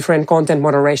there are different content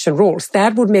moderation rules.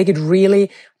 That would make it really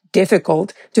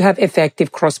difficult to have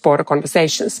effective cross-border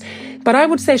conversations. But I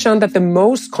would say, Sean, that the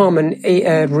most common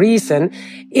reason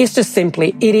is just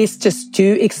simply, it is just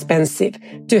too expensive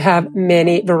to have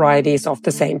many varieties of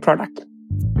the same product.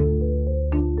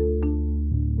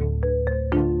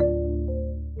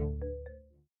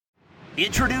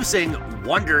 Introducing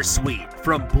Wondersuite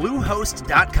from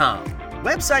Bluehost.com.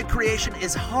 Website creation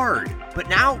is hard, but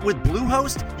now with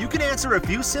Bluehost, you can answer a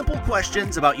few simple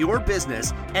questions about your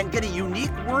business and get a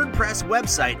unique WordPress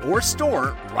website or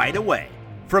store right away.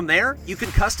 From there, you can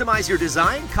customize your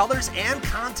design, colors, and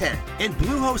content. And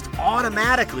Bluehost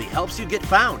automatically helps you get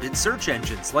found in search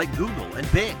engines like Google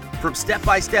and Bing. From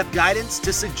step-by-step guidance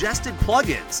to suggested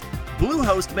plugins,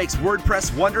 Bluehost makes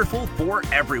WordPress wonderful for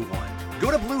everyone.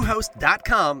 Go to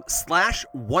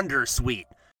bluehost.com/wondersuite.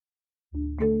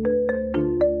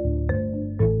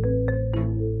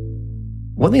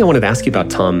 One thing I wanted to ask you about,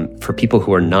 Tom, for people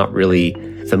who are not really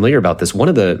familiar about this, one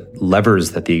of the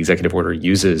levers that the executive order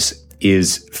uses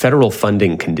is federal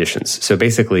funding conditions. So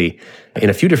basically,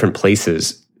 in a few different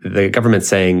places, the government's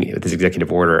saying with this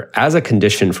executive order, as a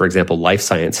condition, for example, life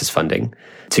sciences funding,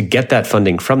 to get that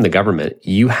funding from the government,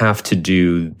 you have to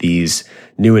do these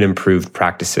new and improved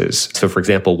practices. So, for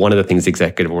example, one of the things the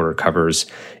executive order covers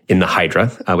in the Hydra,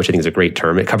 which I think is a great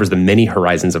term, it covers the many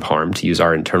horizons of harm, to use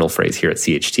our internal phrase here at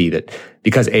CHT, that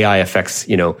because AI affects,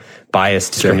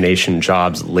 bias, discrimination,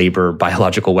 jobs, labor,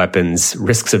 biological weapons,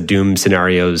 risks of doom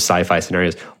scenarios, sci-fi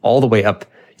scenarios, all the way up,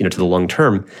 to the long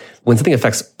term. When something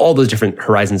affects all those different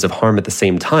horizons of harm at the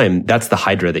same time, that's the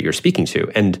Hydra that you're speaking to.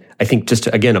 And I think just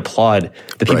to, again, applaud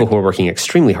the people who are working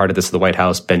extremely hard at this at the White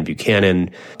House, Ben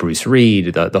Buchanan, Bruce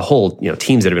Reed, the whole,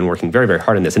 teams that have been working very, very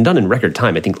hard on this and done in record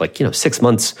time. I think 6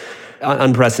 months,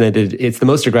 unprecedented. It's the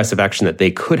most aggressive action that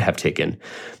they could have taken.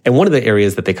 And one of the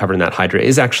areas that they covered in that Hydra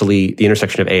is actually the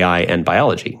intersection of AI and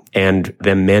biology, and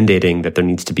them mandating that there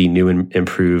needs to be new and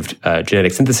improved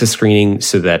genetic synthesis screening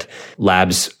so that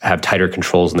labs have tighter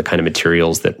controls on the kind of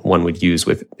materials that one would use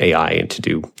with AI and to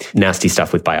do nasty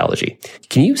stuff with biology.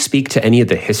 Can you speak to any of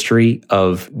the history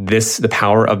of this, the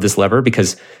power of this lever?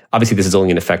 Because obviously this is only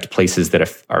going to affect places that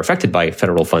are affected by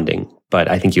federal funding, but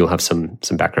I think you'll have some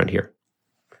background here.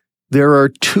 There are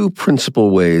two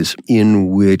principal ways in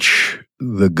which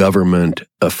the government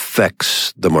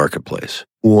affects the marketplace.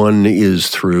 One is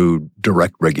through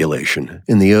direct regulation,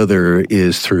 and the other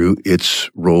is through its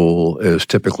role as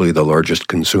typically the largest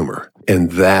consumer.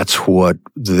 And that's what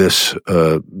this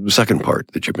second part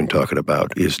that you've been talking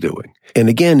about is doing. And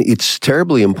again, it's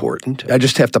terribly important. I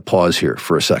just have to pause here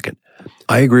for a second.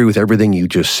 I agree with everything you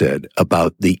just said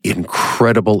about the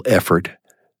incredible effort,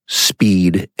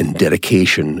 speed, and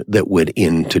dedication that went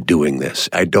into doing this.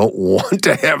 I don't want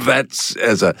to have that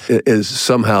as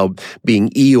somehow being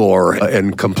Eeyore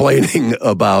and complaining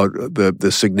about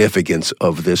the significance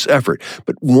of this effort.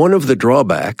 But one of the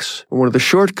drawbacks, one of the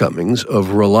shortcomings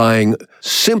of relying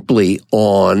simply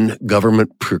on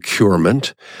government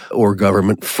procurement or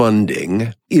government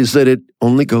funding is that it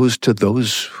only goes to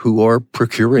those who are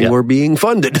procuring or being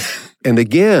funded. And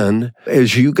again,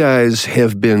 as you guys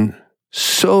have been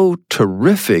so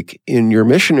terrific in your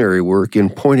missionary work in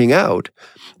pointing out,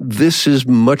 this is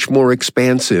much more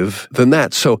expansive than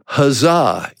that. So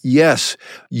huzzah, yes,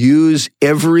 use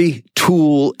every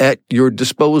tool at your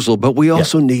disposal, but we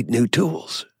also need new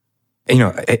tools.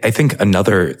 I think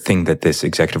another thing that this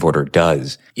executive order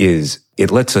does is it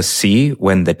lets us see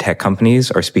when the tech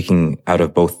companies are speaking out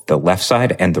of both the left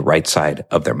side and the right side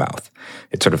of their mouth.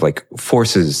 It sort of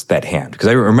forces that hand. Because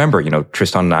I remember,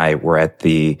 Tristan and I were at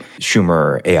the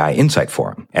Schumer AI Insight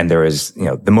Forum. And there was,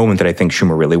 the moment that I think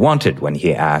Schumer really wanted when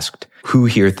he asked, who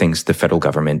here thinks the federal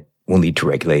government will need to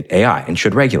regulate AI and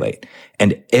should regulate?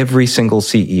 And every single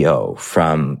CEO,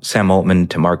 from Sam Altman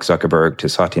to Mark Zuckerberg to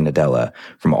Satya Nadella,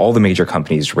 from all the major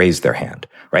companies, raised their hand,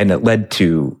 right? And it led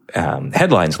to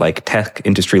headlines like tech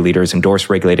industry leaders endorse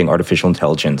regulating artificial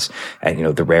intelligence at,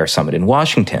 the Rare Summit in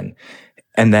Washington.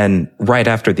 And then right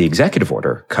after the executive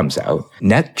order comes out,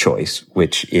 NetChoice,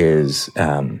 which is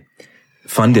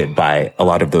funded by a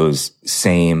lot of those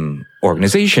same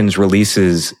organizations,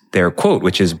 releases their quote,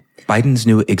 which is, Biden's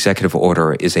new executive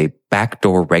order is a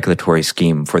backdoor regulatory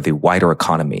scheme for the wider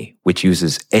economy, which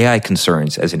uses AI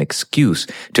concerns as an excuse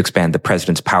to expand the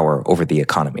president's power over the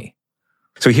economy.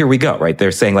 So here we go, right?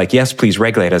 They're saying like, yes, please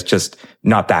regulate us, just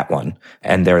not that one.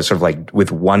 And they're sort of like,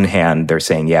 with one hand, they're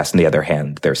saying yes, and the other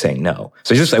hand, they're saying no.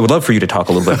 So I would love for you to talk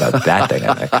a little bit about that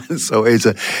dynamic. So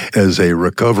as a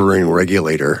recovering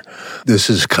regulator, this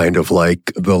is kind of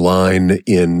like the line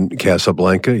in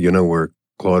Casablanca, where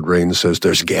Claude Rains says,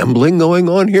 "There's gambling going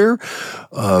on here."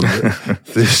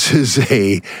 This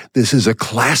is a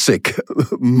classic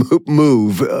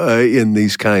move in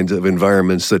these kinds of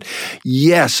environments. That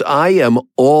yes, I am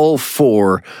all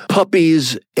for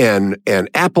puppies and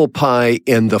apple pie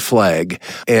and the flag.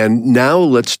 And now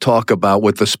let's talk about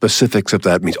what the specifics of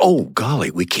that means. Oh golly,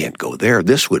 we can't go there.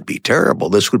 This would be terrible.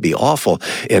 This would be awful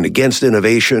and against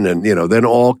innovation. And then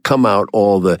all come out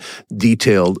all the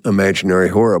detailed imaginary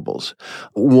horribles.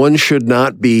 One should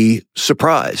not be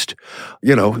surprised.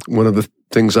 One of the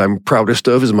things I'm proudest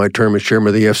of is my term as chairman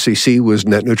of the FCC was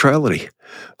net neutrality.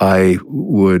 I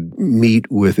would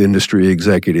meet with industry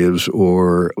executives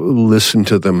or listen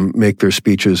to them make their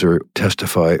speeches or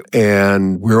testify,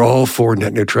 and we're all for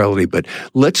net neutrality, but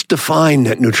let's define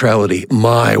net neutrality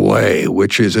my way,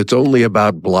 which is it's only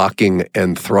about blocking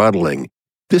and throttling.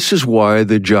 This is why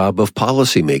the job of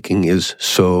policymaking is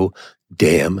so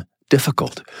damn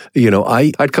difficult.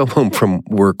 I'd come home from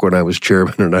work when I was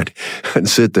chairman, and I'd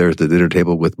sit there at the dinner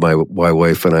table with my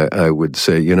wife, and I would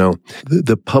say,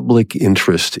 the public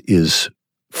interest is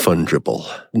fungible.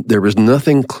 There is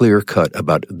nothing clear-cut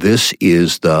about this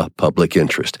is the public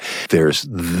interest. There's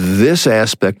this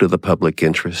aspect of the public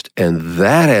interest and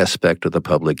that aspect of the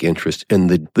public interest, and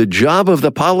the job of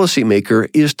the policymaker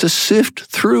is to sift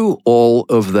through all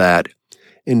of that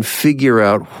and figure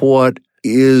out what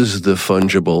is the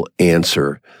fungible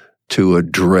answer to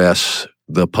address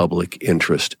the public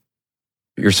interest.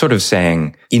 You're sort of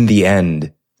saying, in the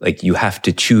end, like you have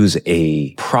to choose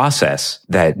a process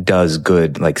that does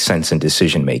good, like sense and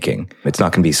decision making. It's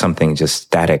not going to be something just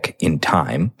static in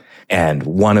time. And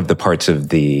one of the parts of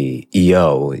the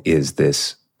EO is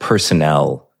this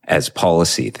personnel as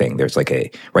policy thing.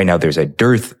 Right now there's a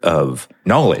dearth of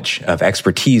knowledge, of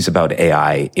expertise about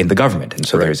AI in the government. And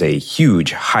so there's a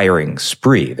huge hiring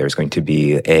spree. There's going to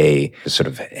be a sort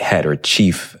of head or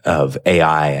chief of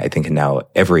AI, I think, in now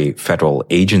every federal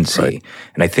agency. Right.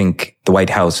 And I think the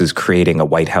White House is creating a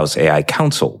White House AI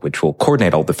Council, which will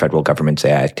coordinate all the federal government's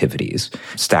AI activities,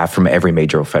 staff from every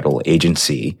major federal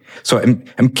agency. So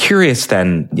I'm curious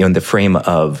then, in the frame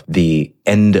of the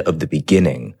end of the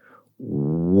beginning,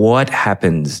 what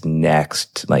happens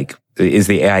next? Like, is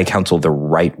the AI Council the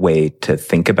right way to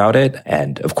think about it?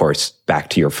 And of course, back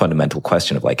to your fundamental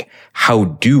question of like, how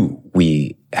do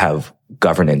we have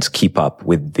governance keep up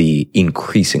with the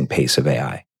increasing pace of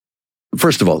AI?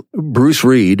 First of all, Bruce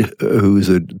Reed, who's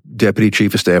a deputy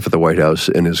chief of staff at the White House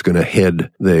and is going to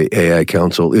head the AI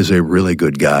Council, is a really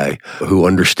good guy who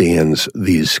understands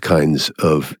these kinds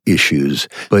of issues.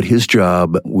 But his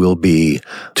job will be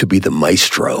to be the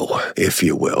maestro, if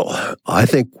you will. I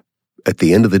think at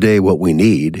the end of the day, what we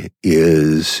need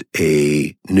is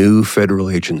a new federal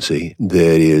agency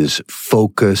that is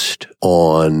focused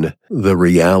on the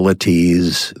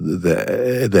realities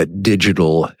that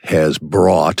digital has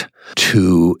brought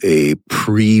to a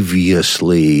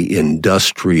previously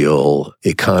industrial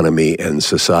economy and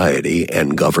society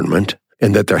and government,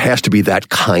 and that there has to be that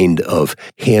kind of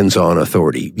hands-on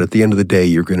authority. At the end of the day,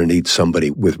 you're going to need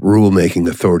somebody with rule-making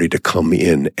authority to come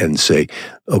in and say,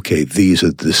 okay, these are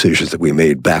the decisions that we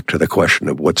made, back to the question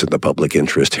of what's in the public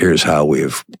interest. Here's how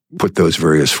we've put those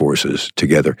various forces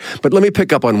together. But let me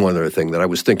pick up on one other thing that I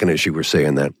was thinking as you were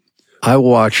saying that. I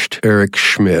watched Eric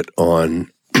Schmidt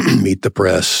on Meet the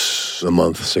Press a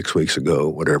month, 6 weeks ago,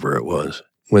 whatever it was,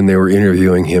 when they were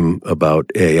interviewing him about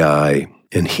AI.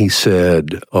 And he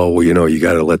said, oh, well, you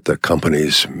got to let the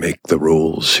companies make the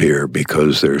rules here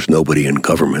because there's nobody in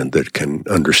government that can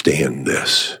understand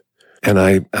this. And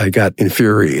I got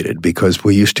infuriated because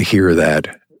we used to hear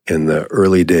that in the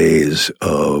early days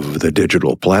of the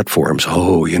digital platforms.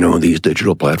 Oh, these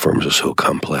digital platforms are so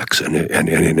complex, and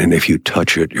if you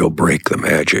touch it, you'll break the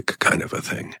magic, kind of a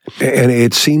thing. And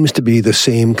it seems to be the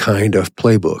same kind of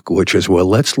playbook, which is, well,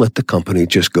 let's let the company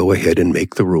just go ahead and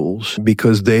make the rules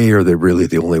because they are really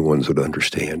the only ones that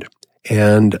understand.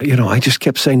 And, I just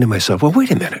kept saying to myself, well, wait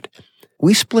a minute.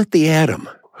 We split the atom.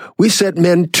 We sent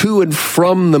men to and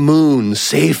from the moon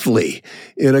safely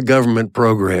in a government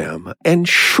program. And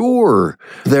sure,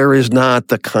 there is not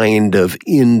the kind of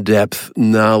in-depth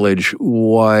knowledge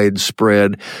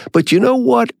widespread. But you know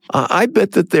what? I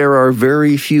bet that there are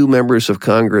very few members of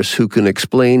Congress who can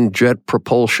explain jet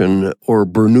propulsion or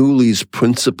Bernoulli's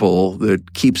principle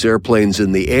that keeps airplanes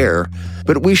in the air.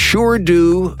 But we sure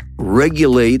do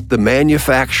regulate the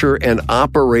manufacture and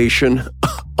operation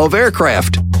of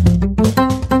aircraft.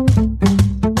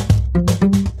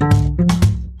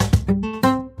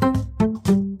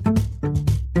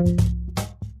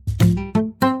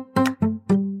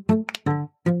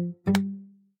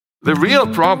 The real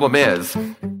problem is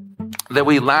that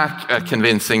we lack a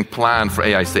convincing plan for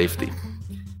AI safety.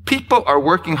 People are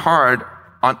working hard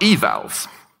on evals,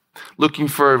 looking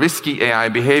for risky AI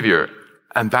behavior,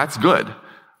 and that's good,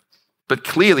 but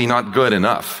clearly not good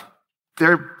enough.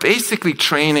 They're basically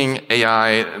training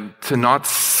AI to not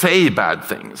say bad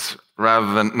things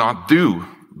rather than not do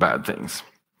bad things.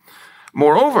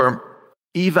 Moreover,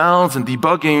 evals and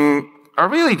debugging are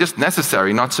really just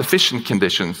necessary, not sufficient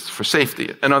conditions for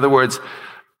safety. In other words,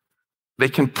 they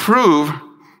can prove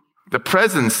the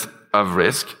presence of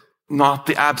risk, not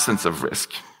the absence of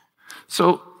risk.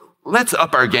 So let's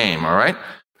up our game, all right?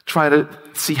 Try to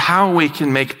see how we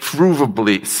can make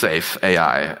provably safe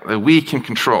AI that we can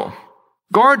control.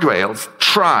 Guardrails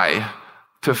try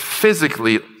to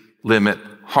physically limit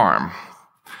harm.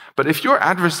 But if your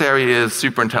adversary is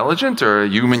super intelligent or a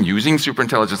human using super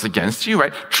intelligence against you,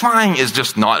 right, trying is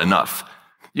just not enough.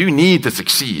 You need to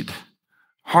succeed.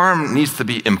 Harm needs to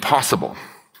be impossible.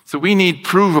 So we need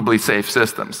provably safe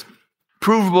systems.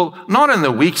 Provable, not in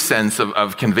the weak sense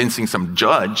of convincing some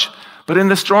judge, but in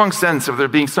the strong sense of there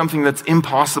being something that's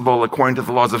impossible according to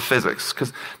the laws of physics.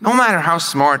 Because no matter how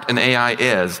smart an AI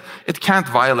is, it can't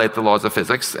violate the laws of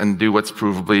physics and do what's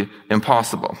provably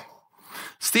impossible.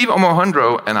 Steve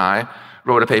Omohundro and I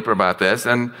wrote a paper about this,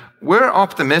 and we're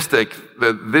optimistic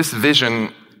that this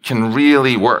vision can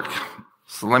really work.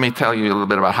 So let me tell you a little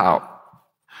bit about how.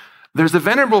 There's a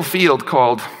venerable field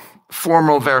called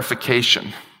formal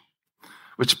verification,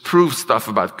 which proves stuff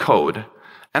about code.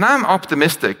 And I'm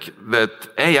optimistic that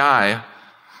AI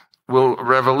will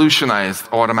revolutionize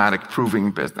automatic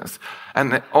proving business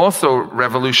and also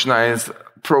revolutionize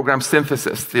program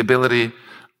synthesis, the ability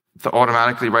to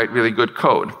automatically write really good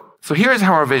code. So here's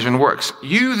how our vision works.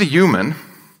 You, the human,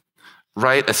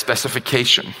 write a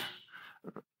specification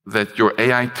that your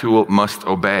AI tool must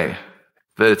obey,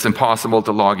 that it's impossible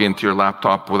to log into your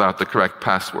laptop without the correct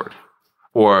password,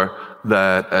 or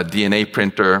that a DNA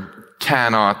printer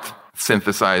cannot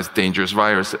synthesize dangerous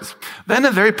viruses. Then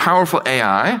a very powerful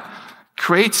AI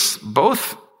creates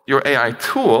both your AI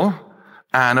tool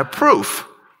and a proof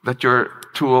that your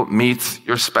tool meets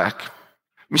your spec.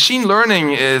 Machine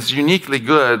learning is uniquely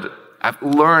good at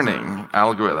learning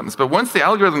algorithms, but once the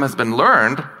algorithm has been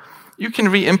learned, you can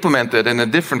re-implement it in a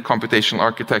different computational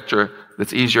architecture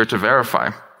that's easier to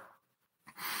verify.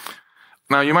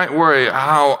 Now, you might worry,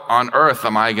 how on earth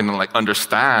am I going to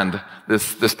understand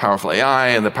this powerful AI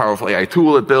and the powerful AI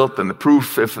tool it built and the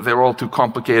proof if they're all too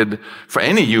complicated for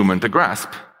any human to grasp?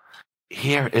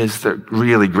 Here is the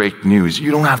really great news.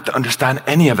 You don't have to understand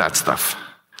any of that stuff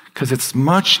because it's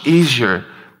much easier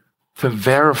to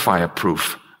verify a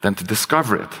proof than to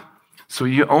discover it. So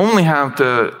you only have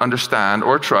to understand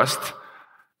or trust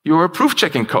your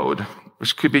proof-checking code,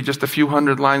 which could be just a few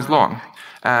hundred lines long.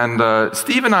 And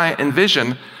Steve and I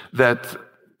envision that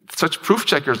such proof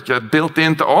checkers get built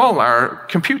into all our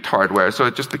compute hardware, so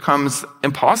it just becomes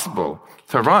impossible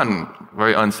to run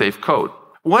very unsafe code.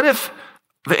 What if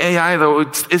the AI, though,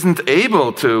 isn't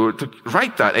able to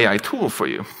write that AI tool for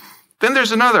you? Then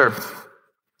there's another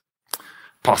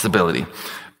possibility.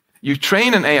 You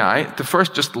train an AI to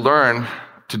first just learn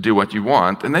to do what you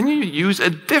want, and then you use a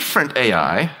different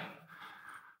AI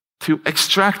to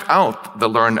extract out the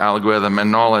learned algorithm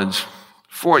and knowledge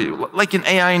for you, like an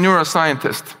AI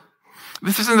neuroscientist.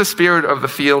 This is in the spirit of the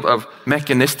field of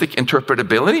mechanistic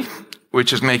interpretability,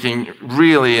 which is making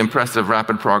really impressive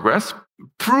rapid progress.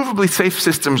 Provably safe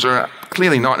systems are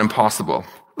clearly not impossible.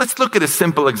 Let's look at a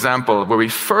simple example where we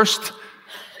first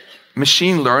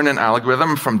machine learn an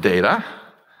algorithm from data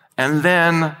and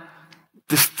then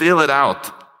distill it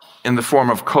out in the form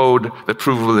of code that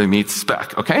provably meets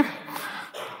spec, okay?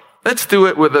 Let's do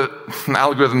it with an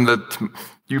algorithm that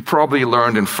you probably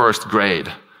learned in first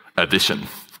grade, addition,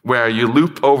 where you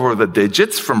loop over the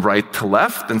digits from right to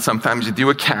left, and sometimes you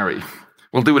do a carry.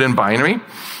 We'll do it in binary,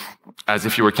 as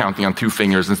if you were counting on 2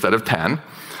 fingers instead of 10.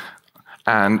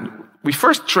 And we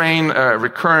first train a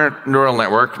recurrent neural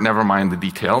network, never mind the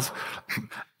details,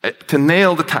 to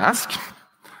nail the task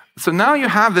So now you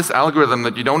have this algorithm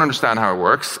that you don't understand how it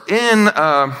works in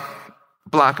a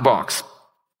black box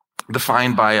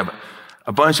defined by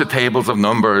a bunch of tables of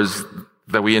numbers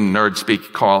that we in nerd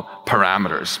speak call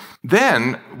parameters.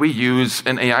 Then we use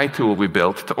an AI tool we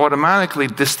built to automatically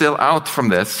distill out from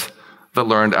this the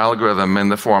learned algorithm in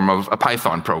the form of a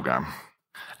Python program.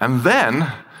 And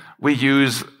then we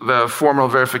use the formal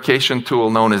verification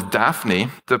tool known as Daphne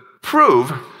to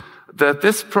prove that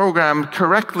this program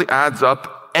correctly adds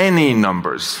up any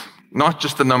numbers, not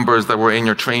just the numbers that were in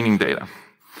your training data.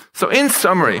 So in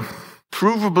summary,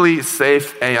 provably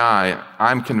safe AI,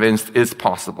 I'm convinced, is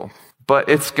possible. But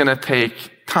it's going to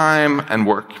take time and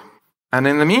work. And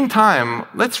in the meantime,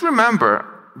 let's remember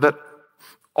that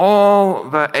all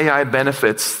the AI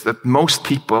benefits that most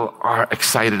people are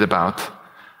excited about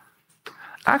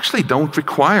actually don't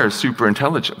require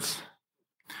superintelligence.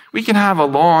 We can have a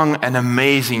long and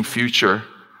amazing future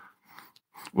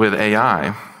with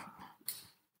AI.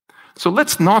 So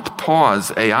let's not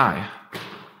pause AI.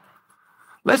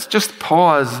 Let's just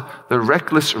pause the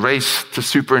reckless race to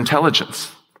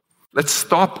superintelligence. Let's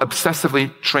stop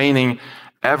obsessively training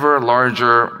ever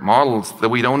larger models that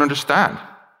we don't understand.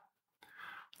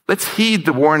 Let's heed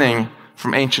the warning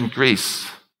from ancient Greece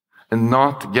and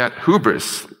not get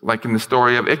hubris, like in the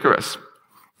story of Icarus.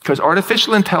 Because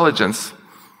artificial intelligence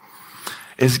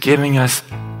is giving us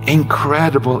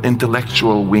incredible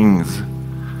intellectual wings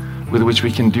with which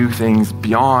we can do things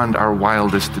beyond our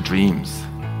wildest dreams,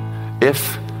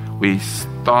 if we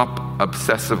stop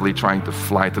obsessively trying to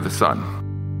fly to the sun.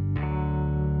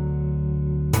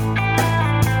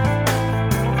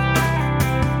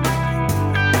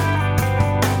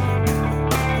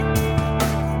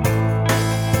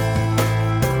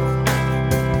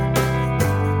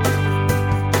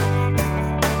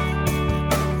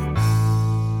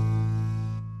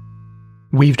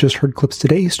 We've just heard clips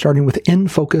today, starting with In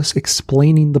Focus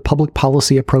explaining the public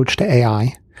policy approach to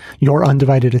AI. Your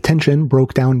Undivided Attention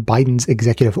broke down Biden's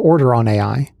executive order on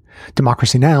AI.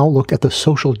 Democracy Now! Looked at the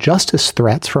social justice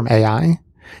threats from AI.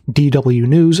 DW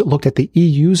News looked at the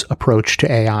EU's approach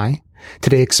to AI.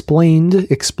 Today explained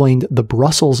the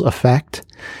Brussels effect.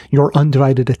 Your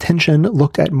Undivided Attention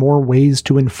looked at more ways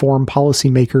to inform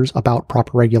policymakers about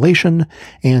proper regulation,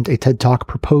 and a TED Talk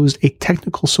proposed a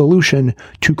technical solution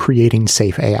to creating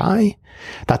safe AI.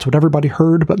 That's what everybody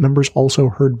heard, but members also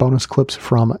heard bonus clips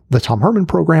from the Tom Herman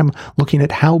program looking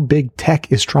at how big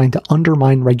tech is trying to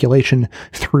undermine regulation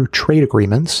through trade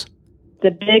agreements.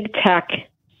 The big tech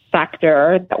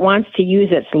sector that wants to use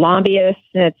its lobbyists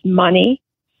and its money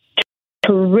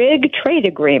to rig trade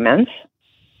agreements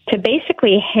to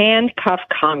basically handcuff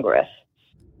Congress.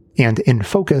 And In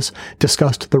Focus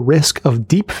discussed the risk of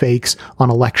deepfakes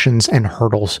on elections and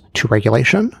hurdles to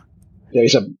regulation. There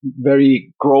is a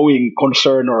very growing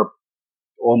concern or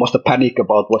almost a panic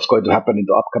about what's going to happen in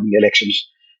the upcoming elections.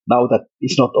 Now that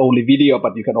it's not only video,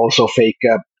 but you can also fake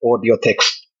audio,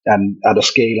 text, and at a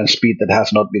scale and speed that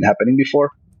has not been happening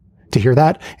before. To hear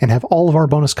that and have all of our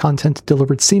bonus content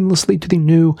delivered seamlessly to the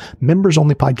new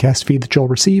members-only podcast feed that you'll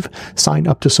receive, sign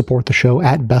up to support the show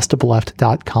at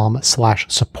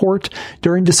bestofleft.com/support.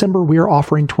 During December, we are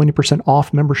offering 20%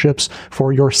 off memberships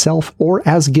for yourself or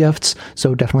as gifts,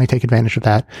 so definitely take advantage of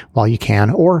that while you can,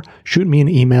 or shoot me an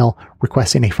email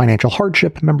requesting a financial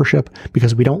hardship membership,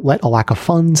 because we don't let a lack of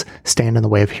funds stand in the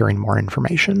way of hearing more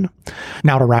information.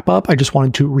 Now, to wrap up, I just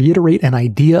wanted to reiterate an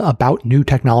idea about new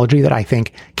technology that I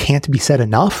think can't be said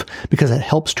enough, because it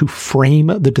helps to frame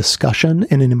the discussion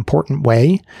in an important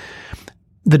way.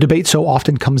 The debate so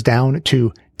often comes down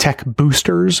to tech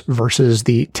boosters versus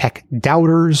the tech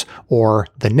doubters, or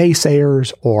the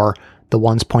naysayers, or the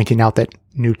ones pointing out that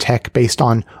new tech based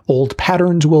on old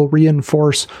patterns will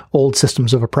reinforce old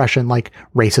systems of oppression like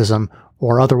racism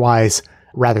or otherwise,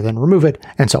 rather than remove it,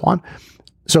 and so on.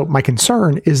 So my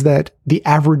concern is that the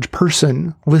average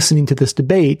person listening to this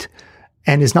debate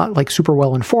and is not like super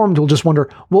well informed will just wonder,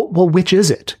 well, which is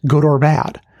it, good or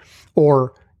bad?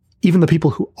 Or even the people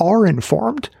who are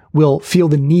informed will feel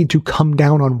the need to come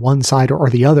down on one side or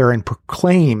the other and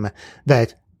proclaim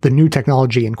that the new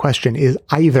technology in question is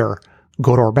either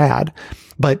good or bad.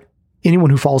 But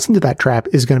anyone who falls into that trap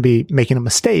is going to be making a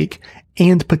mistake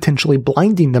and potentially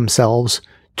blinding themselves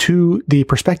to the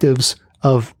perspectives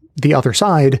of the other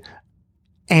side,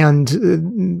 and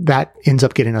that ends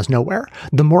up getting us nowhere.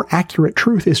 The more accurate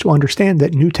truth is to understand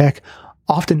that new tech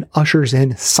often ushers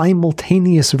in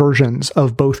simultaneous versions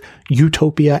of both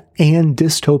utopia and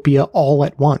dystopia all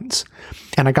at once.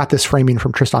 And I got this framing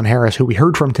from Tristan Harris, who we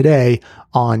heard from today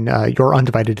on Your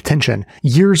Undivided Attention.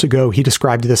 Years ago, he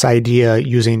described this idea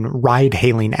using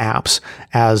ride-hailing apps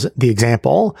as the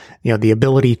example, the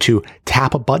ability to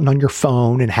tap a button on your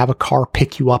phone and have a car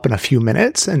pick you up in a few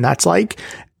minutes. And that's like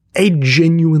a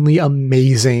genuinely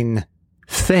amazing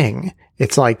thing.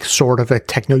 It's like sort of a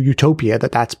techno-utopia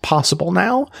that's possible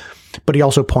now. But he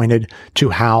also pointed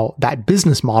to how that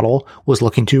business model was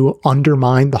looking to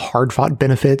undermine the hard-fought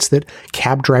benefits that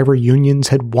cab driver unions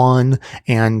had won.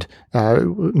 And,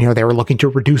 they were looking to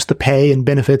reduce the pay and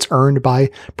benefits earned by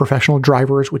professional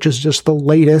drivers, which is just the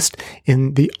latest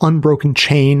in the unbroken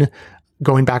chain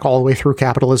going back all the way through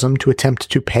capitalism to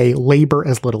attempt to pay labor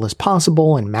as little as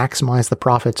possible and maximize the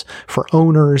profits for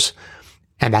owners.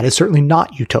 And that is certainly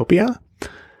not utopia.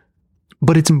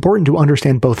 But it's important to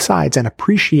understand both sides and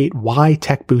appreciate why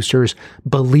tech boosters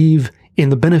believe in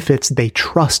the benefits they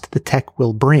trust the tech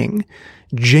will bring.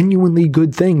 Genuinely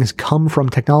good things come from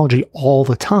technology all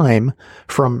the time,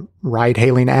 from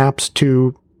ride-hailing apps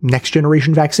to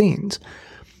next-generation vaccines.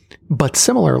 But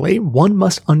similarly, one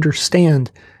must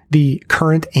understand the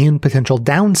current and potential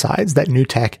downsides that new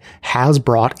tech has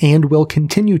brought and will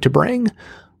continue to bring.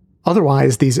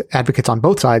 Otherwise, these advocates on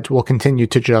both sides will continue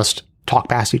to just talk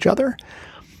past each other.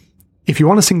 If you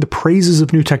want to sing the praises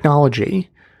of new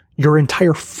technology, your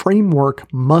entire framework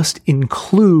must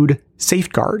include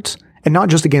safeguards, and not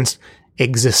just against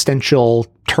existential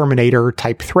Terminator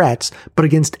type threats, but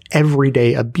against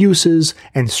everyday abuses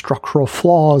and structural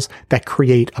flaws that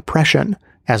create oppression,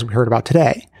 as we heard about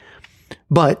today.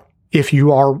 But if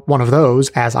you are one of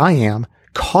those, as I am,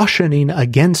 cautioning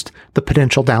against the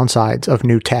potential downsides of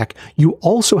new tech, you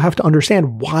also have to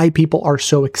understand why people are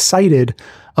so excited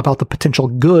about the potential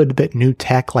good that new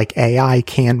tech like AI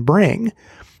can bring,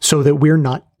 so that we're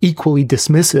not equally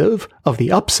dismissive of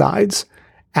the upsides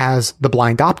as the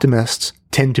blind optimists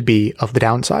tend to be of the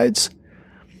downsides.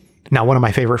 Now, one of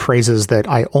my favorite phrases that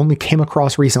I only came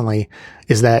across recently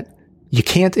is that you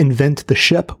can't invent the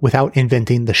ship without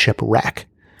inventing the shipwreck,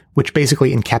 which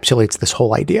basically encapsulates this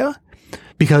whole idea,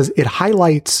 because it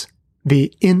highlights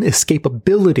the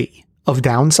inescapability of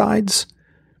downsides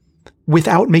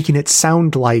without making it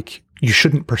sound like you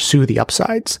shouldn't pursue the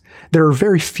upsides. There are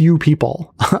very few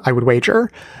people, I would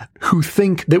wager, who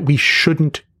think that we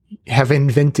shouldn't have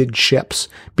invented ships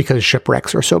because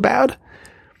shipwrecks are so bad.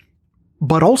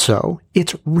 But also,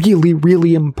 it's really,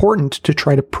 really important to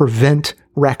try to prevent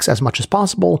wrecks as much as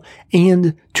possible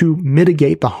and to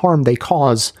mitigate the harm they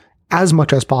cause as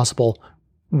much as possible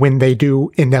when they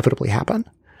do inevitably happen.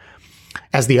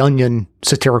 As the Onion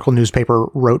satirical newspaper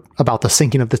wrote about the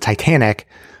sinking of the Titanic,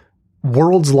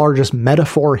 world's largest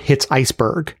metaphor hits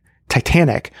iceberg.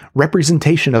 Titanic,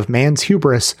 representation of man's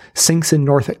hubris, sinks in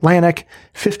North Atlantic,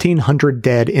 1,500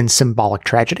 dead in symbolic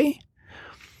tragedy.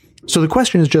 So the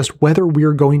question is just whether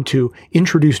we're going to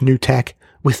introduce new tech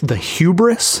with the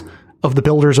hubris of the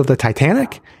builders of the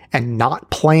Titanic and not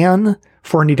plan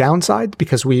for any downsides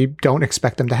because we don't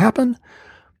expect them to happen,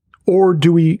 or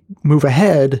do we move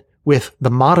ahead with the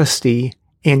modesty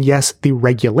and, yes, the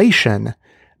regulation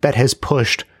that has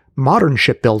pushed modern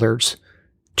shipbuilders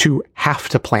to have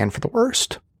to plan for the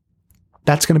worst?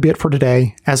 That's going to be it for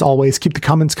today. As always, keep the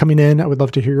comments coming in. I would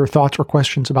love to hear your thoughts or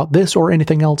questions about this or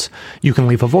anything else. You can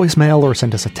leave a voicemail or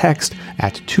send us a text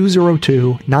at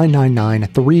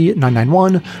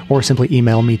 202-999-3991 or simply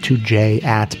email me to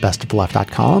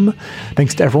j@bestofleft.com.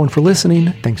 Thanks to everyone for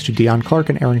listening. Thanks to Dion Clark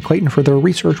and Aaron Clayton for their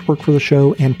research work for the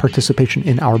show and participation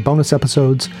in our bonus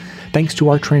episodes. Thanks to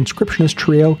our transcriptionist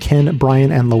trio, Ken,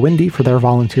 Brian, and Lawindy, for their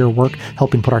volunteer work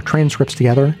helping put our transcripts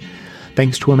together.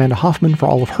 Thanks to Amanda Hoffman for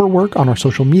all of her work on our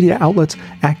social media outlets,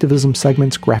 activism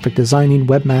segments, graphic designing,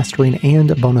 webmastering,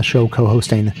 and bonus show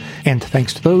co-hosting. And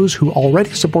thanks to those who already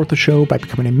support the show by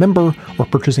becoming a member or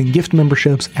purchasing gift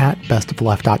memberships at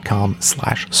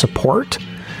bestofleft.com/support.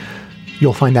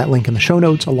 You'll find that link in the show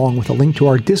notes, along with a link to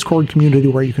our Discord community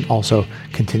where you can also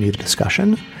continue the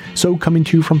discussion. So, coming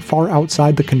to you from far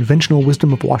outside the conventional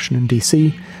wisdom of Washington,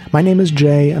 D.C., my name is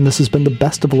Jay, and this has been the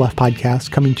Best of the Left podcast,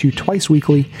 coming to you twice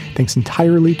weekly, thanks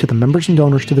entirely to the members and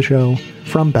donors to the show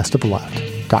from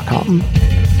bestoftheleft.com.